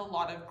that you have a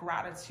lot of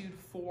gratitude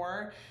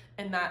for,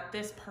 and that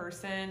this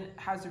person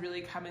has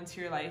really come into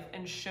your life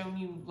and shown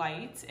you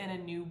light in a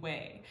new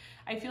way.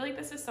 I feel like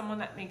this is someone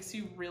that makes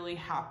you really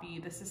happy.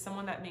 This is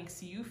someone that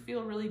makes you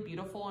feel really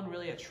beautiful and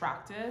really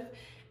attractive,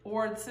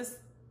 or this is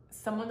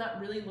someone that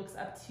really looks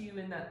up to you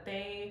and that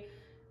they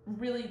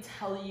really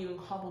tell you and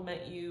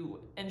compliment you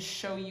and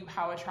show you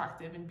how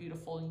attractive and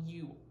beautiful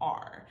you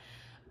are.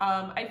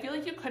 I feel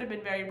like you could have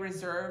been very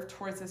reserved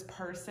towards this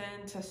person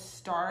to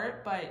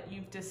start, but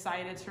you've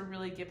decided to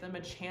really give them a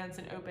chance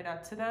and open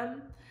up to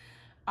them.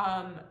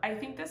 I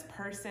think this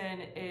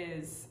person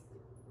is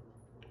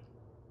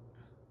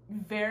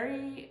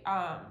very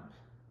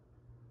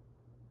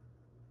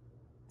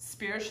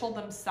spiritual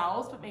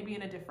themselves, but maybe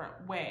in a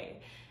different way.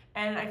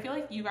 And I feel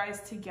like you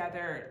guys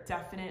together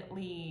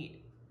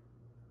definitely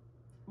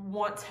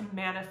want to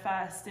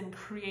manifest and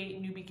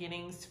create new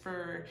beginnings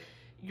for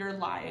your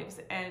lives.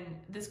 And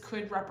this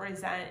could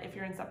represent, if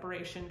you're in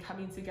separation,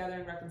 coming together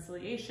in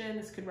reconciliation.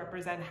 This could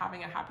represent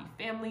having a happy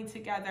family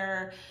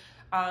together.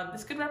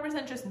 This could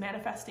represent just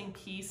manifesting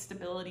peace,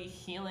 stability,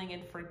 healing,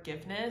 and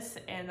forgiveness.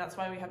 And that's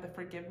why we have the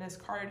Forgiveness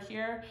card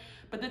here.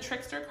 But the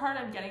Trickster card,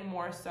 I'm getting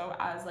more so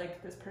as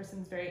like this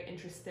person's very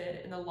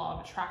interested in the law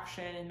of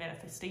attraction and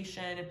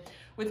manifestation.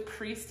 With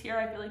Priest here,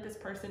 I feel like this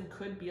person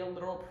could be a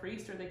literal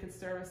priest, or they could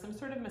serve as some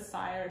sort of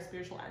messiah or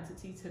spiritual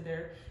entity to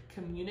their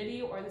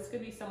community. Or this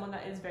could be someone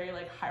that is very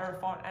like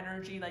Hierophant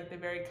energy, like they're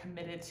very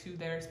committed to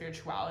their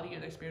spirituality or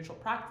their spiritual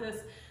practice.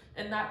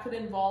 And that could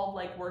involve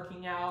like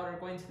working out or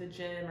going to the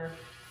gym or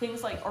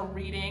things like, or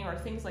reading or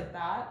things like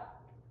that.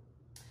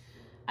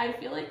 I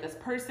feel like this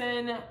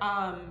person,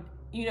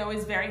 you know,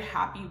 is very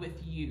happy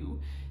with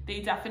you. They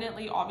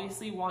definitely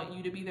obviously want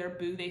you to be their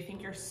boo. They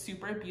think you're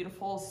super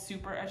beautiful,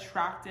 super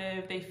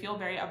attractive. They feel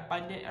very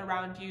abundant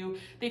around you.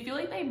 They feel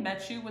like they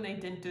met you when they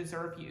didn't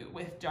deserve you,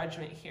 with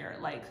Judgment here,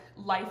 like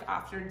life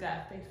after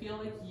death. They feel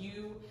like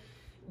you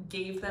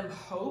gave them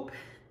hope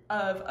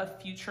of a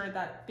future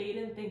that they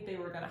didn't think they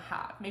were gonna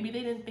have. Maybe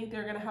they didn't think they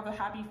were gonna have a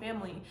happy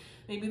family.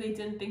 Maybe they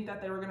didn't think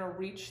that they were gonna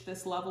reach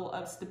this level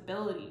of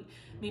stability.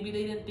 Maybe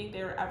they didn't think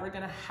they were ever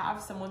gonna have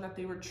someone that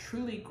they were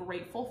truly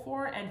grateful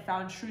for and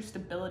found true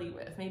stability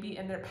with. Maybe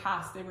in their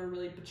past they were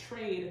really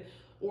betrayed,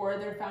 or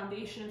their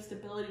foundation of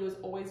stability was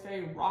always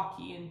very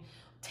rocky and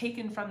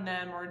taken from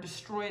them or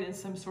destroyed in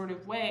some sort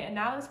of way. And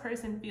now this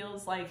person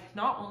feels like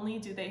not only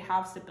do they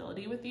have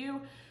stability with you,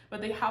 but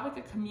they have like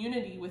a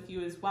community with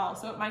you as well.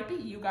 So it might be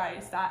you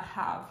guys that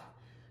have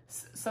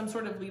some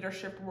sort of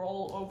leadership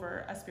role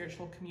over a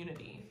spiritual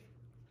community.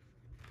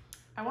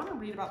 I want to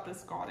read about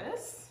this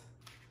goddess.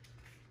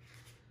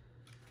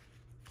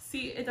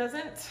 See, it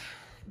doesn't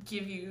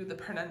give you the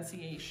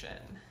pronunciation,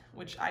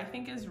 which I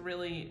think is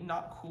really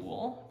not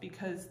cool,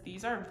 because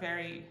these are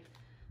very,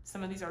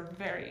 some of these are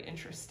very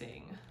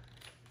interesting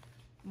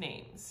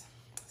names.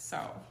 So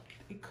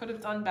it could have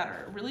done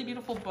better. Really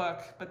beautiful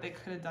book, but they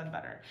could have done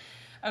better.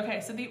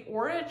 Okay, so the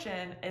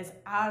origin is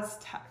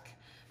Aztec.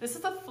 This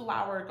is a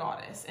flower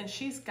goddess, and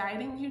she's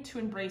guiding you to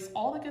embrace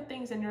all the good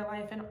things in your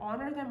life and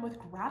honor them with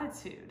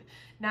gratitude.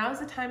 Now is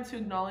the time to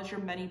acknowledge your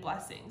many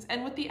blessings.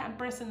 And with the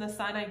Empress and the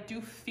Sun, I do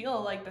feel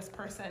like this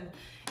person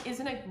is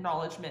an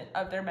acknowledgement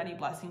of their many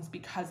blessings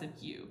because of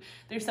you.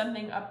 There's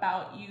something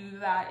about you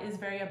that is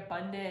very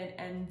abundant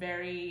and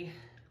very,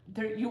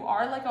 you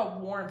are like a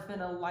warmth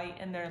and a light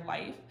in their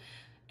life.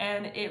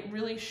 And it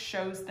really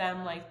shows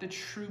them like the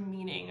true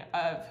meaning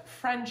of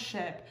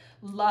friendship,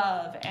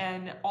 love,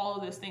 and all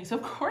of those things. So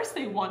of course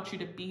they want you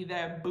to be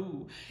their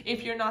boo,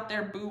 if you're not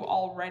their boo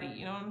already.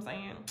 You know what I'm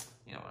saying?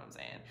 You know what I'm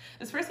saying?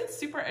 This person's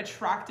super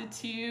attracted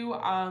to you.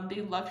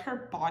 They love your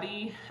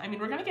body. I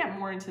mean, we're gonna get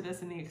more into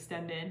this in the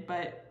extended,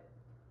 but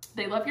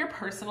they love your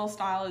personal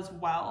style as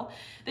well.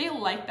 They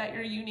like that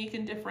you're unique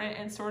and different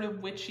and sort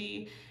of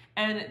witchy.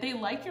 And they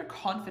like your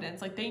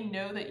confidence. Like, they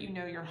know that you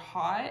know you're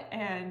hot,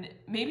 and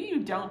maybe you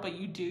don't, but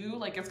you do.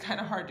 Like, it's kind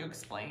of hard to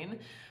explain.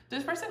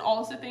 This person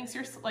also thinks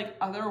you're like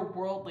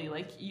otherworldly.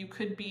 Like, you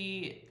could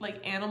be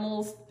like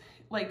animals,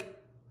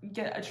 like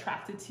get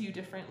attracted to you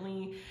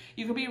differently.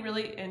 You could be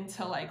really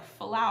into like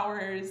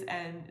flowers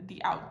and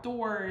the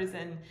outdoors,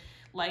 and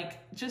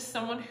like just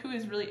someone who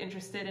is really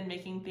interested in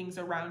making things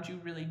around you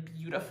really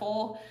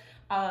beautiful.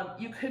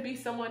 You could be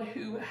someone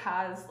who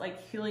has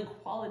like healing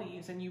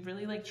qualities, and you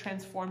really like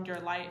transformed your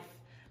life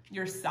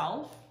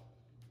yourself.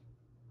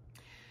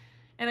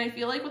 And I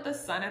feel like with the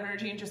sun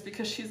energy, and just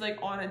because she's like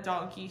on a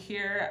donkey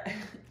here,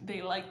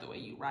 they like the way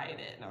you ride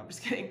it. No, I'm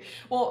just kidding.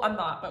 Well, I'm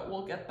not, but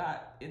we'll get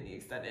that in the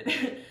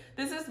extended.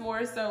 This is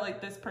more so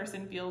like this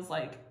person feels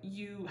like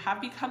you have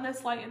become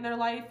this light in their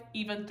life,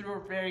 even through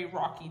a very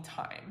rocky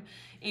time.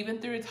 Even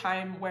through a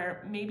time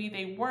where maybe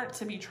they weren't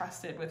to be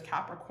trusted with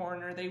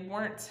Capricorn, or they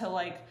weren't to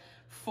like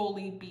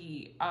fully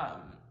be,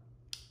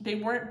 they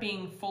weren't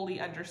being fully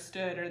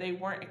understood, or they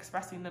weren't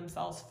expressing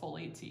themselves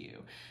fully to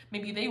you.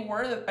 Maybe they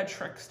were a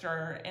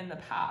trickster in the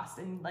past,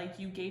 and like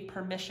you gave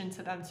permission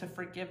to them to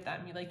forgive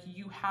them.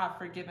 You have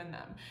forgiven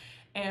them,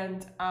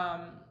 and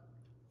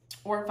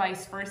or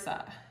vice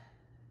versa.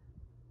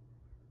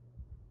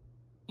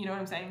 You know what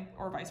I'm saying?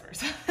 Or vice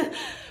versa.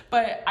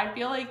 But I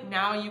feel like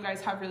now you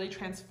guys have really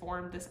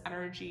transformed this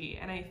energy,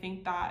 and I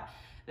think that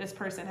this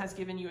person has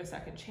given you a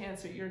second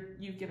chance, or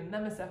you've given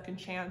them a second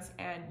chance,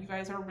 and you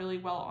guys are really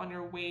well on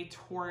your way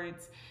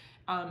towards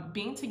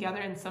being together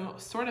in some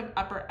sort of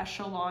upper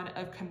echelon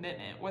of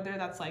commitment, whether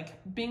that's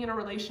like being in a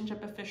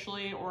relationship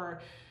officially,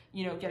 or,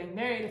 you know, getting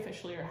married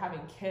officially, or having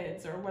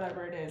kids, or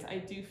whatever it is. I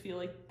do feel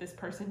like this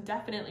person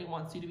definitely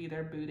wants you to be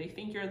their boo. They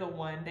think you're the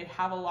one. They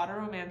have a lot of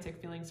romantic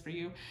feelings for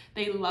you.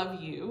 They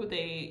love you.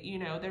 They, you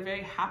know, they're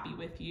very happy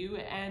with you,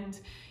 and,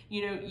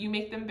 you know, you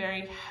make them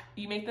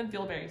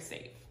feel very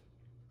safe.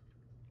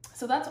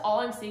 So that's all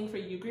I'm seeing for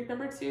you, group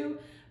number 2,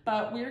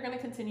 but we're going to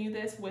continue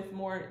this with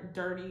more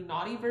dirty,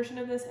 naughty version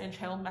of this and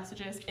channeled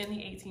messages in the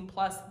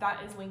 18+. That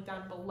is linked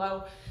down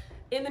below.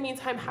 In the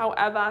meantime,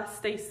 however,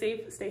 stay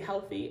safe, stay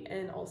healthy,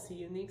 and I'll see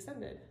you in the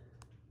extended.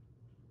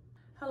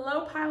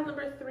 Hello, pile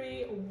number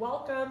 3.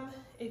 Welcome.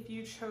 If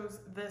you chose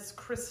this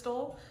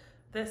crystal,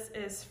 this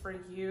is for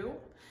you.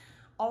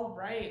 All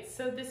right,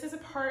 so this is a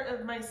part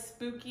of my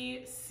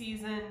spooky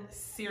season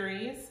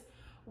series,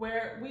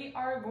 where we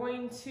are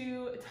going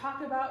to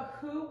talk about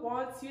who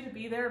wants you to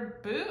be their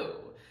boo.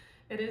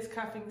 It is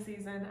cuffing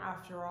season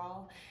after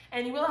all.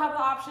 And you will have the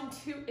option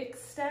to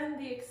extend.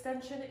 The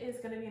extension is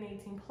going to be an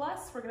 18+.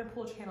 We're going to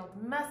pull channeled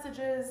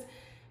messages,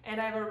 and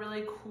I have a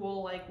really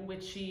cool, like,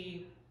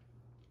 witchy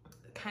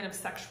kind of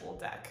sexual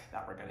deck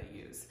that we're going to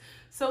use.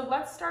 So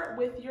let's start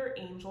with your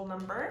angel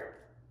number.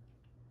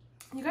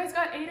 You guys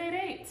got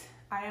 888.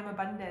 I am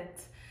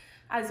abundant.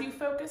 As you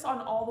focus on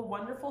all the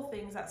wonderful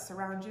things that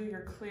surround you, you're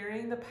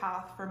clearing the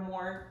path for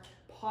more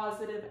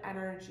positive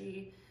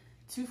energy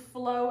to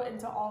flow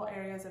into all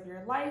areas of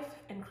your life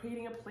and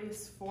creating a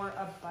place for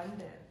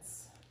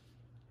abundance.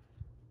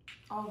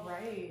 All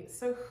right,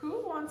 so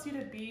who wants you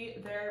to be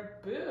their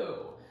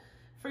boo?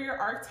 For your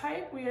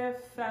archetype, we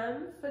have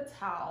femme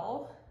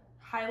fatale,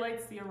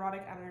 highlights the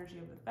erotic energy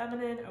of the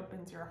feminine,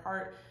 opens your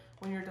heart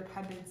when your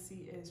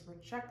dependency is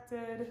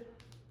rejected.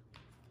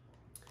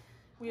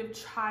 We have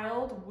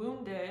child,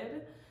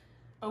 wounded,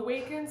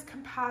 awakens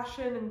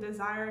compassion and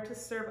desire to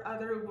serve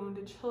other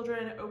wounded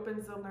children,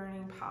 opens the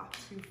learning path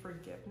to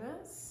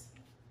forgiveness.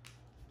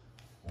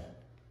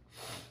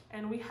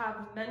 And we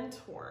have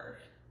mentor,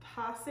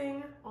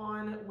 passing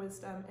on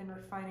wisdom and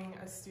refining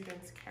a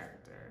student's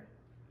character.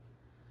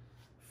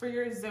 For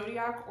your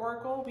zodiac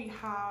oracle, we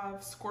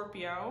have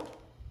Scorpio,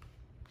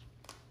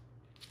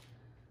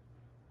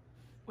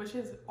 which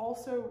is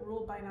also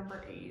ruled by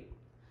number 8.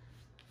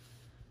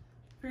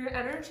 For your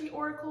energy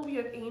oracle, we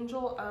have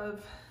Angel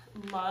of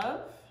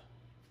Love,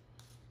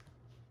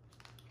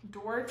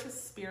 Door to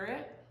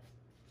Spirit,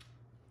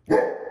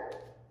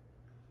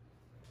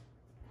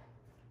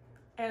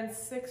 and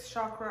 6th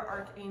chakra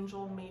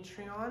archangel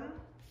Matrion.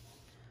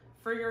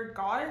 For your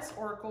goddess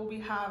oracle, we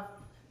have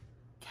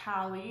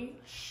Kali,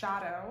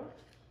 Shadow.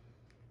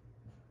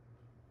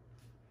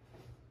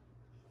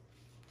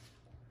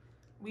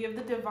 We have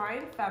the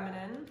divine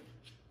feminine.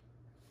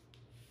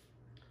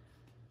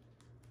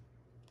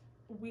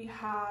 We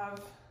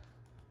have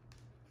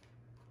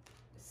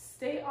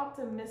stay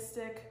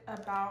optimistic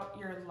about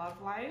your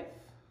love life.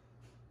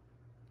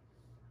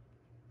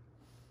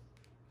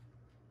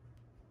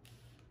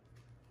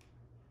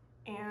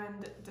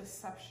 And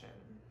deception.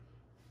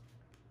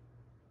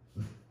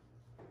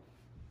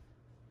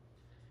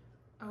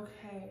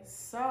 Okay,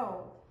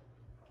 so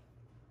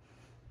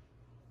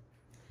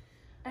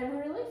I'm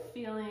really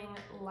feeling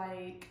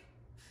like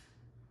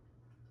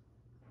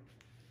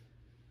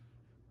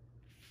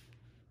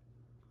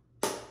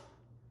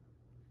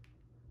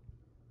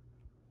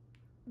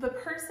the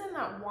person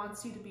that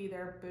wants you to be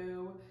their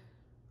boo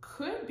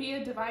could be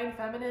a divine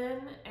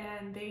feminine,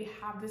 and they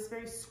have this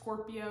very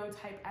Scorpio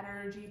type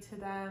energy to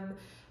them.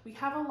 We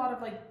have a lot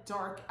of like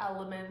dark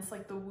elements,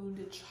 like the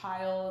wounded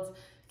child,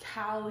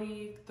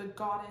 Kali, the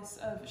goddess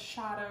of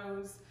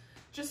shadows,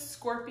 just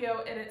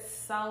Scorpio in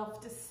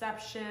itself,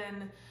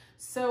 deception.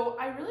 So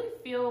I really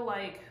feel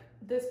like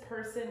this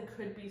person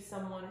could be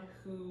someone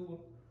who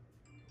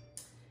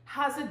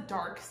has a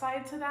dark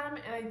side to them,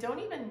 and I don't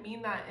even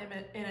mean that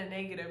in a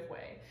negative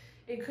way.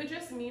 It could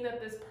just mean that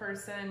this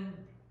person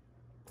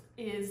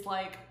is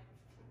like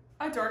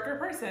a darker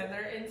person.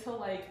 They're into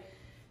like,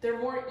 they're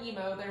more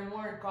emo, they're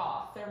more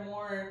goth, they're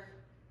more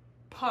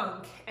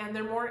punk, and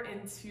they're more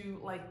into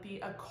like the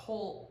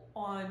occult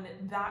on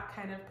that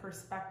kind of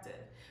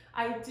perspective.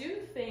 I do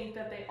think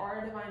that they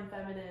are a divine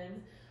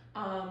feminine,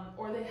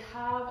 or they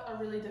have a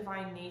really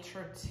divine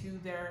nature to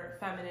their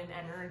feminine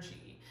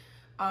energy.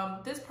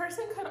 This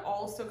person could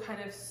also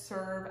kind of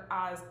serve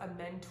as a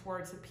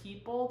mentor to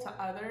people, to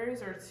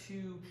others, or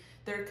to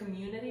their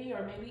community,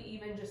 or maybe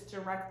even just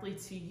directly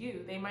to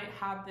you. They might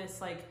have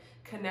this like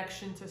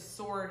connection to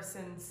source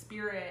and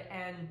spirit,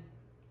 and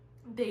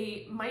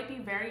they might be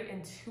very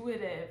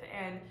intuitive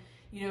and,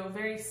 you know,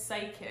 very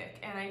psychic.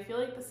 And I feel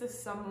like this is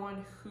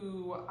someone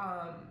who,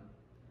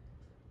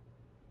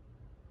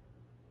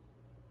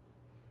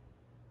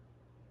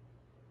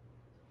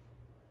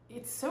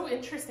 it's so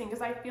interesting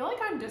because I feel like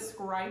I'm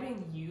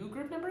describing you,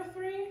 group number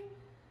 3,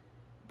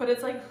 but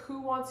it's like,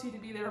 who wants you to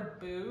be their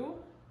boo?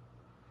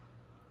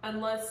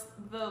 Unless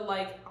the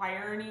like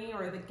irony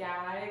or the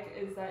gag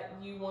is that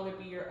you want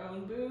to be your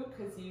own boo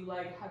because you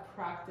like have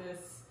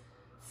practiced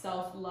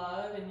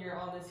self-love and you're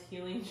on this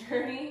healing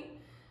journey.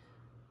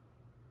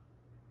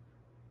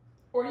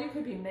 Or you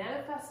could be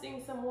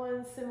manifesting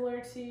someone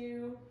similar to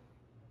you.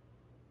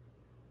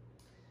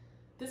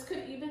 This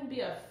could even be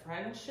a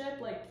friendship,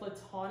 like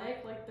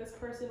platonic, like this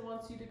person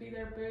wants you to be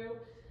their boo.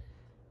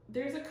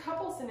 There's a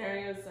couple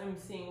scenarios I'm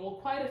seeing, well,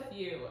 quite a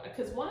few,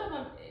 because one of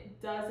them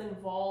does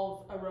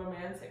involve a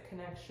romantic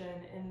connection,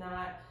 in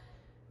that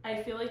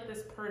I feel like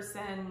this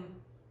person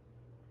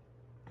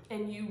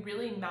and you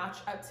really match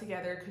up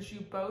together because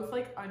you both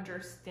like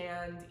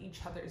understand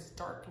each other's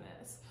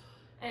darkness.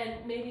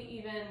 And maybe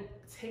even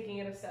taking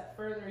it a step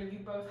further, you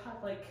both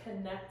have like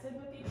connected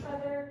with each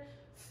other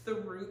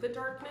through the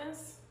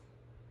darkness.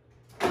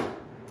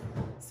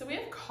 So we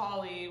have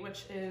Kali,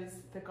 which is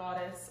the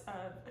goddess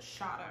of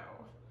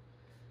shadow.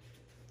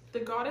 The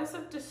goddess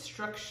of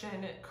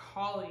destruction,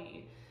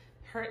 Kali,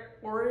 her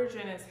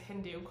origin is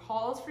Hindu,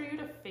 calls for you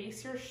to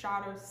face your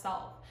shadow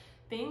self.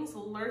 Things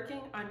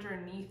lurking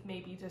underneath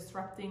may be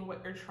disrupting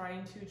what you're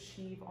trying to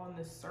achieve on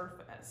the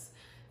surface.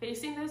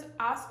 Facing those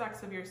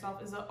aspects of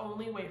yourself is the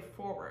only way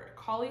forward.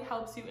 Kali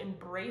helps you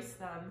embrace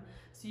them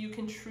so you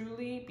can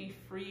truly be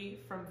free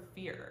from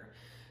fear.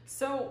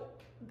 So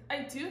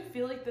I do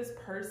feel like this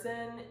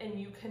person, and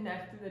you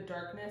connect through the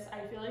darkness,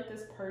 I feel like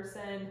this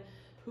person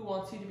who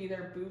wants you to be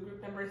their boo,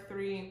 group number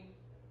 3,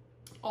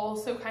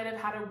 also kind of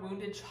had a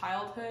wounded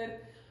childhood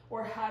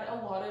or had a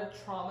lot of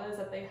traumas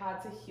that they had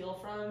to heal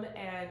from,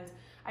 and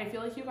I feel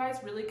like you guys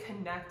really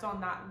connect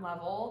on that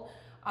level.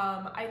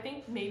 I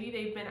think maybe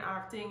they've been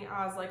acting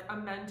as like a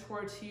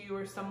mentor to you,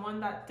 or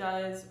someone that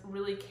does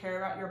really care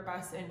about your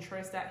best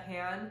interest at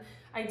hand.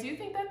 I do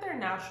think that they're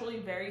naturally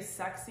very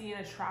sexy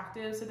and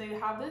attractive, so they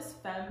have this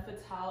femme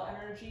fatale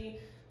energy.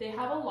 They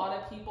have a lot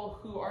of people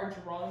who are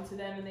drawn to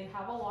them, and they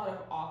have a lot of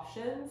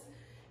options.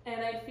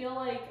 And I feel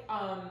like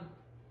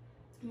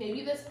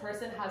maybe this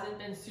person hasn't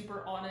been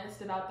super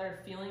honest about their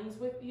feelings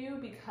with you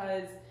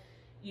because,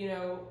 you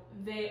know,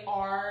 they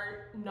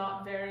are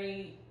not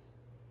very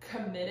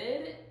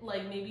committed.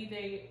 Like maybe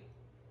they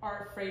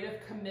are afraid of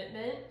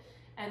commitment,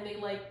 and they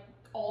like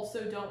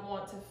also don't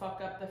want to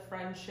fuck up the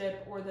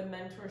friendship or the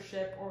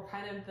mentorship or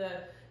kind of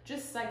the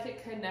just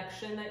psychic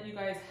connection that you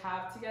guys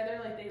have together.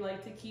 Like they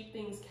like to keep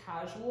things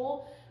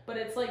casual, but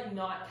it's like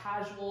not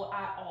casual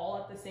at all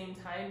at the same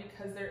time,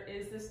 because there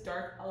is this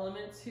dark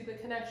element to the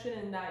connection,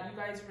 and that you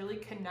guys really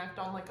connect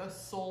on like a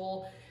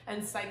soul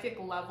and psychic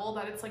level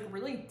that it's like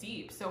really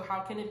deep. So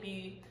how can it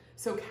be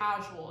so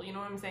casual? You know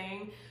what I'm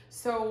saying?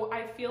 So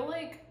I feel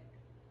like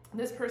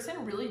this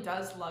person really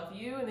does love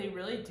you, and they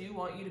really do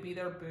want you to be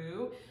their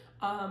boo.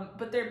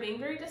 But they're being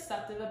very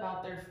deceptive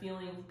about their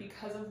feelings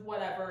because of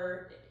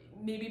whatever,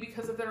 maybe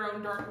because of their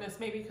own darkness,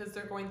 maybe because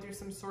they're going through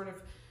some sort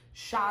of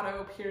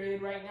shadow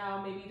period right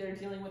now. Maybe they're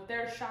dealing with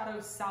their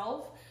shadow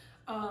self.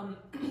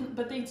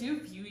 But they do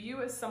view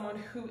you as someone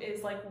who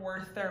is like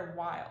worth their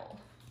while.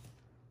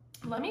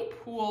 Let me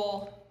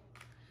pull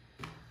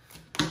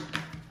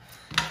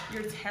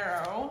your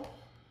tarot.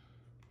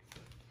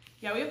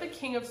 Yeah, we have the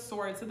King of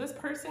Swords. So this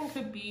person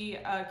could be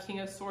a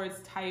King of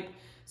Swords type.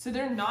 So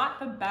they're not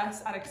the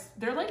best at,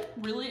 they're like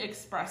really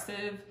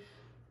expressive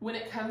when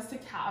it comes to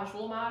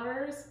casual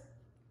matters,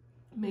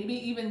 maybe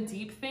even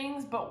deep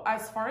things. But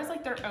as far as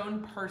like their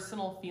own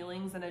personal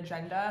feelings and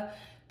agenda,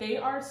 they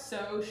are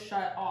so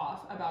shut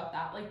off about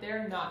that. Like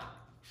they're not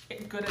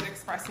good at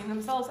expressing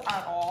themselves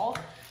at all.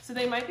 So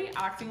they might be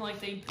acting like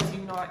they do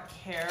not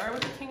care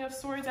with the King of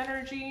Swords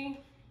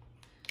energy.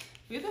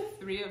 We have the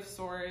Three of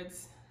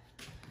Swords.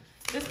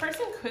 This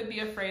person could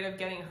be afraid of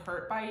getting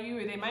hurt by you,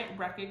 or they might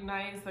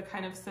recognize the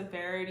kind of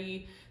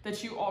severity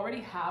that you already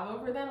have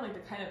over them, like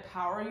the kind of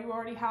power you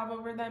already have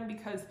over them,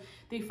 because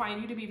they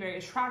find you to be very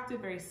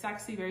attractive, very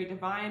sexy, very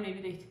divine. Maybe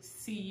they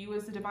see you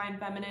as the divine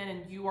feminine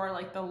and you are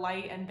like the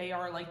light and they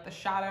are like the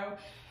shadow.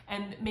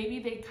 And maybe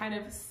they kind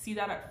of see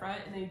that up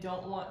front and they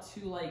don't want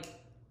to, like,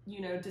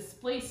 you know,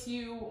 displace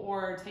you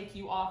or take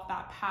you off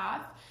that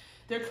path.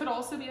 There could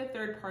also be a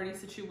third party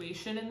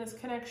situation in this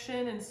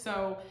connection. And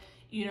so,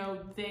 you know,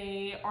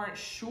 they aren't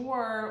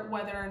sure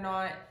whether or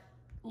not,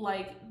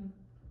 like,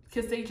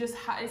 because they just,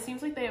 it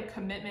seems like they have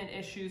commitment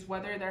issues,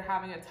 whether they're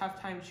having a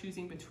tough time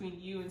choosing between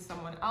you and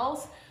someone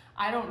else.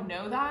 I don't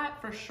know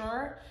that for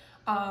sure.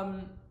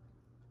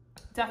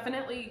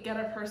 Definitely get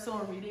a personal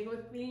reading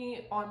with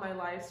me on my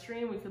live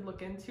stream. We could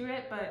look into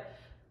it, but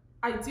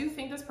I do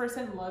think this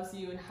person loves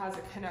you and has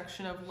a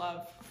connection of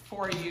love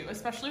for you,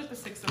 especially with the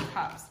Six of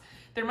Cups.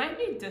 There might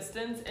be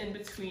distance in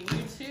between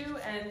you two,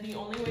 and the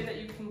only way that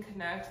you can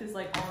connect is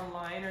like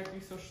online or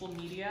through social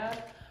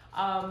media.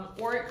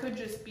 Or it could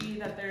just be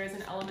that there is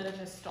an element of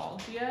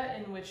nostalgia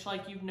in which,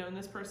 like, you've known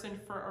this person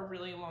for a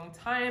really long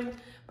time,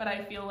 but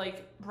I feel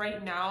like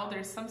right now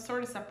there's some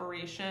sort of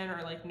separation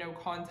or like no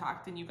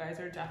contact, and you guys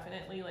are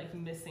definitely like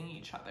missing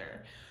each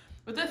other.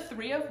 With the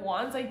Three of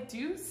Wands, I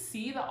do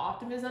see the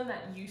optimism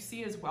that you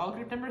see as well,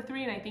 group number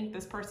 3, and I think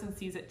this person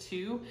sees it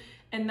too,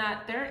 and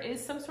that there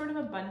is some sort of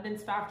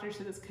abundance factor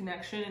to this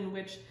connection in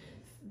which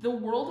the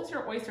world is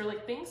your oyster.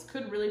 Like, things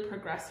could really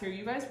progress here.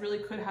 You guys really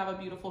could have a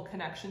beautiful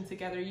connection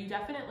together. You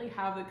definitely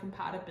have the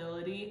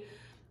compatibility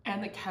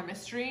and the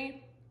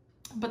chemistry,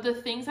 but the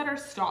things that are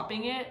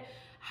stopping it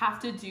have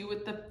to do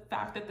with the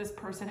fact that this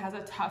person has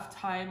a tough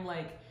time,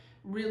 like,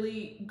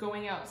 really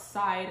going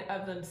outside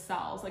of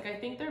themselves. Like, I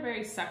think they're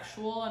very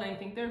sexual and I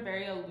think they're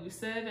very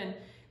elusive, and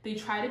they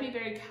try to be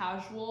very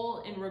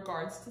casual in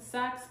regards to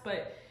sex,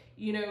 but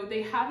you know,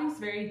 they have these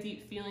very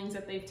deep feelings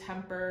that they've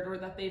tempered or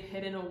that they've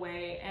hidden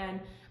away, and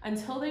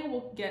until they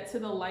will get to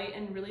the light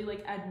and really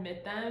like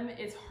admit them,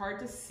 it's hard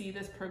to see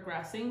this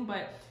progressing.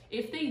 But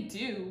if they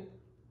do,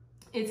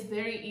 it's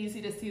very easy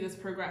to see this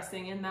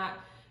progressing, in that,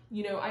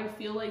 you know, I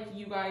feel like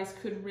you guys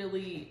could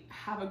really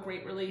have a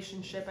great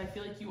relationship. I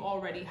feel like you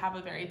already have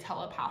a very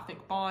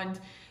telepathic bond.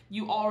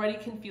 You already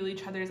can feel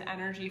each other's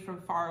energy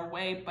from far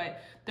away,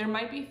 but there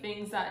might be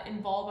things that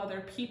involve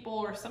other people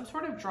or some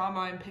sort of drama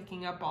I'm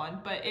picking up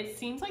on. But it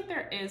seems like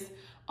there is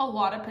a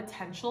lot of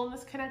potential in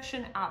this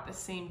connection at the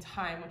same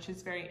time, which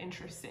is very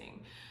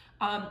interesting.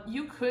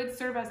 You could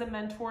serve as a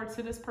mentor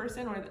to this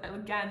person, or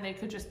again, they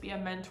could just be a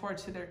mentor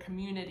to their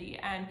community.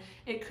 And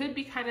it could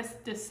be kind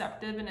of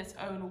deceptive in its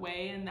own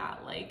way, in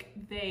that like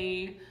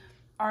they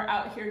are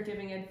out here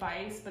giving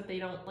advice, but they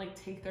don't like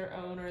take their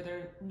own, or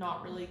they're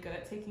not really good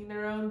at taking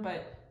their own.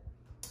 But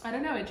I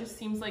don't know, it just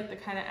seems like the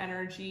kind of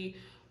energy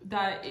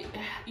that,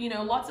 you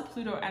know, lots of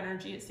Pluto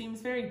energy. It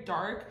seems very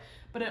dark,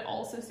 but it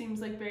also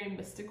seems like very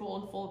mystical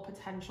and full of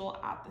potential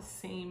at the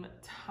same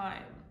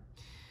time.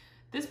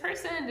 This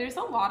person, there's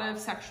a lot of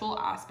sexual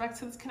aspects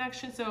to this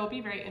connection, so it'll be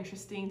very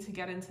interesting to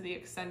get into the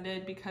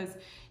extended, because,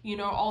 you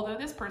know, although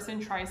this person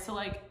tries to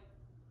like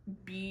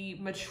be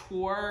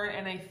mature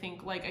and I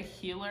think like a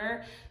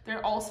healer,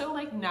 they're also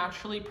like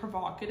naturally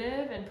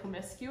provocative and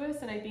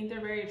promiscuous, and I think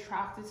they're very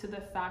attracted to the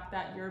fact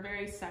that you're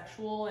very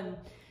sexual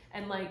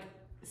and like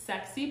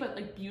sexy, but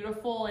like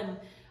beautiful and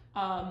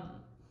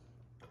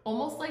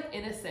almost like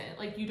innocent.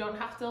 Like, you don't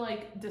have to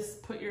like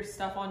just put your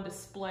stuff on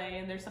display,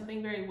 and there's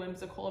something very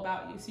whimsical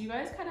about you. So you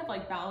guys kind of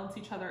like balance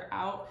each other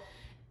out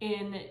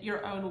in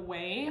your own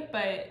way.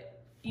 But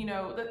you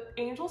know, the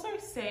angels are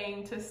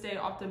saying to stay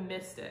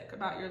optimistic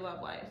about your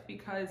love life,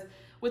 because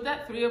with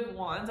that Three of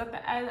Wands at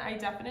the end, I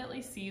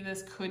definitely see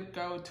this could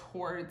go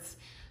towards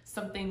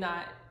something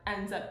that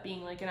ends up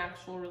being like an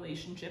actual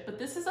relationship. But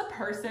this is a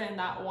person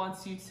that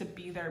wants you to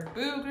be their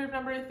boo, group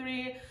number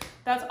 3.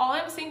 That's all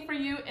I'm seeing for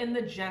you in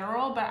the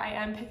general, but I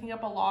am picking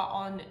up a lot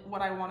on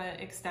what I want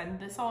to extend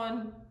this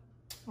on.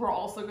 We're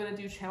also going to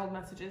do channeled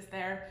messages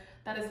there.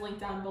 That is linked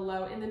down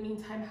below. In the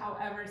meantime,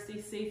 however,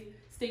 stay safe,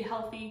 stay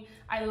healthy.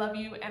 I love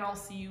you, and I'll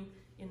see you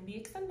in the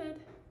extended.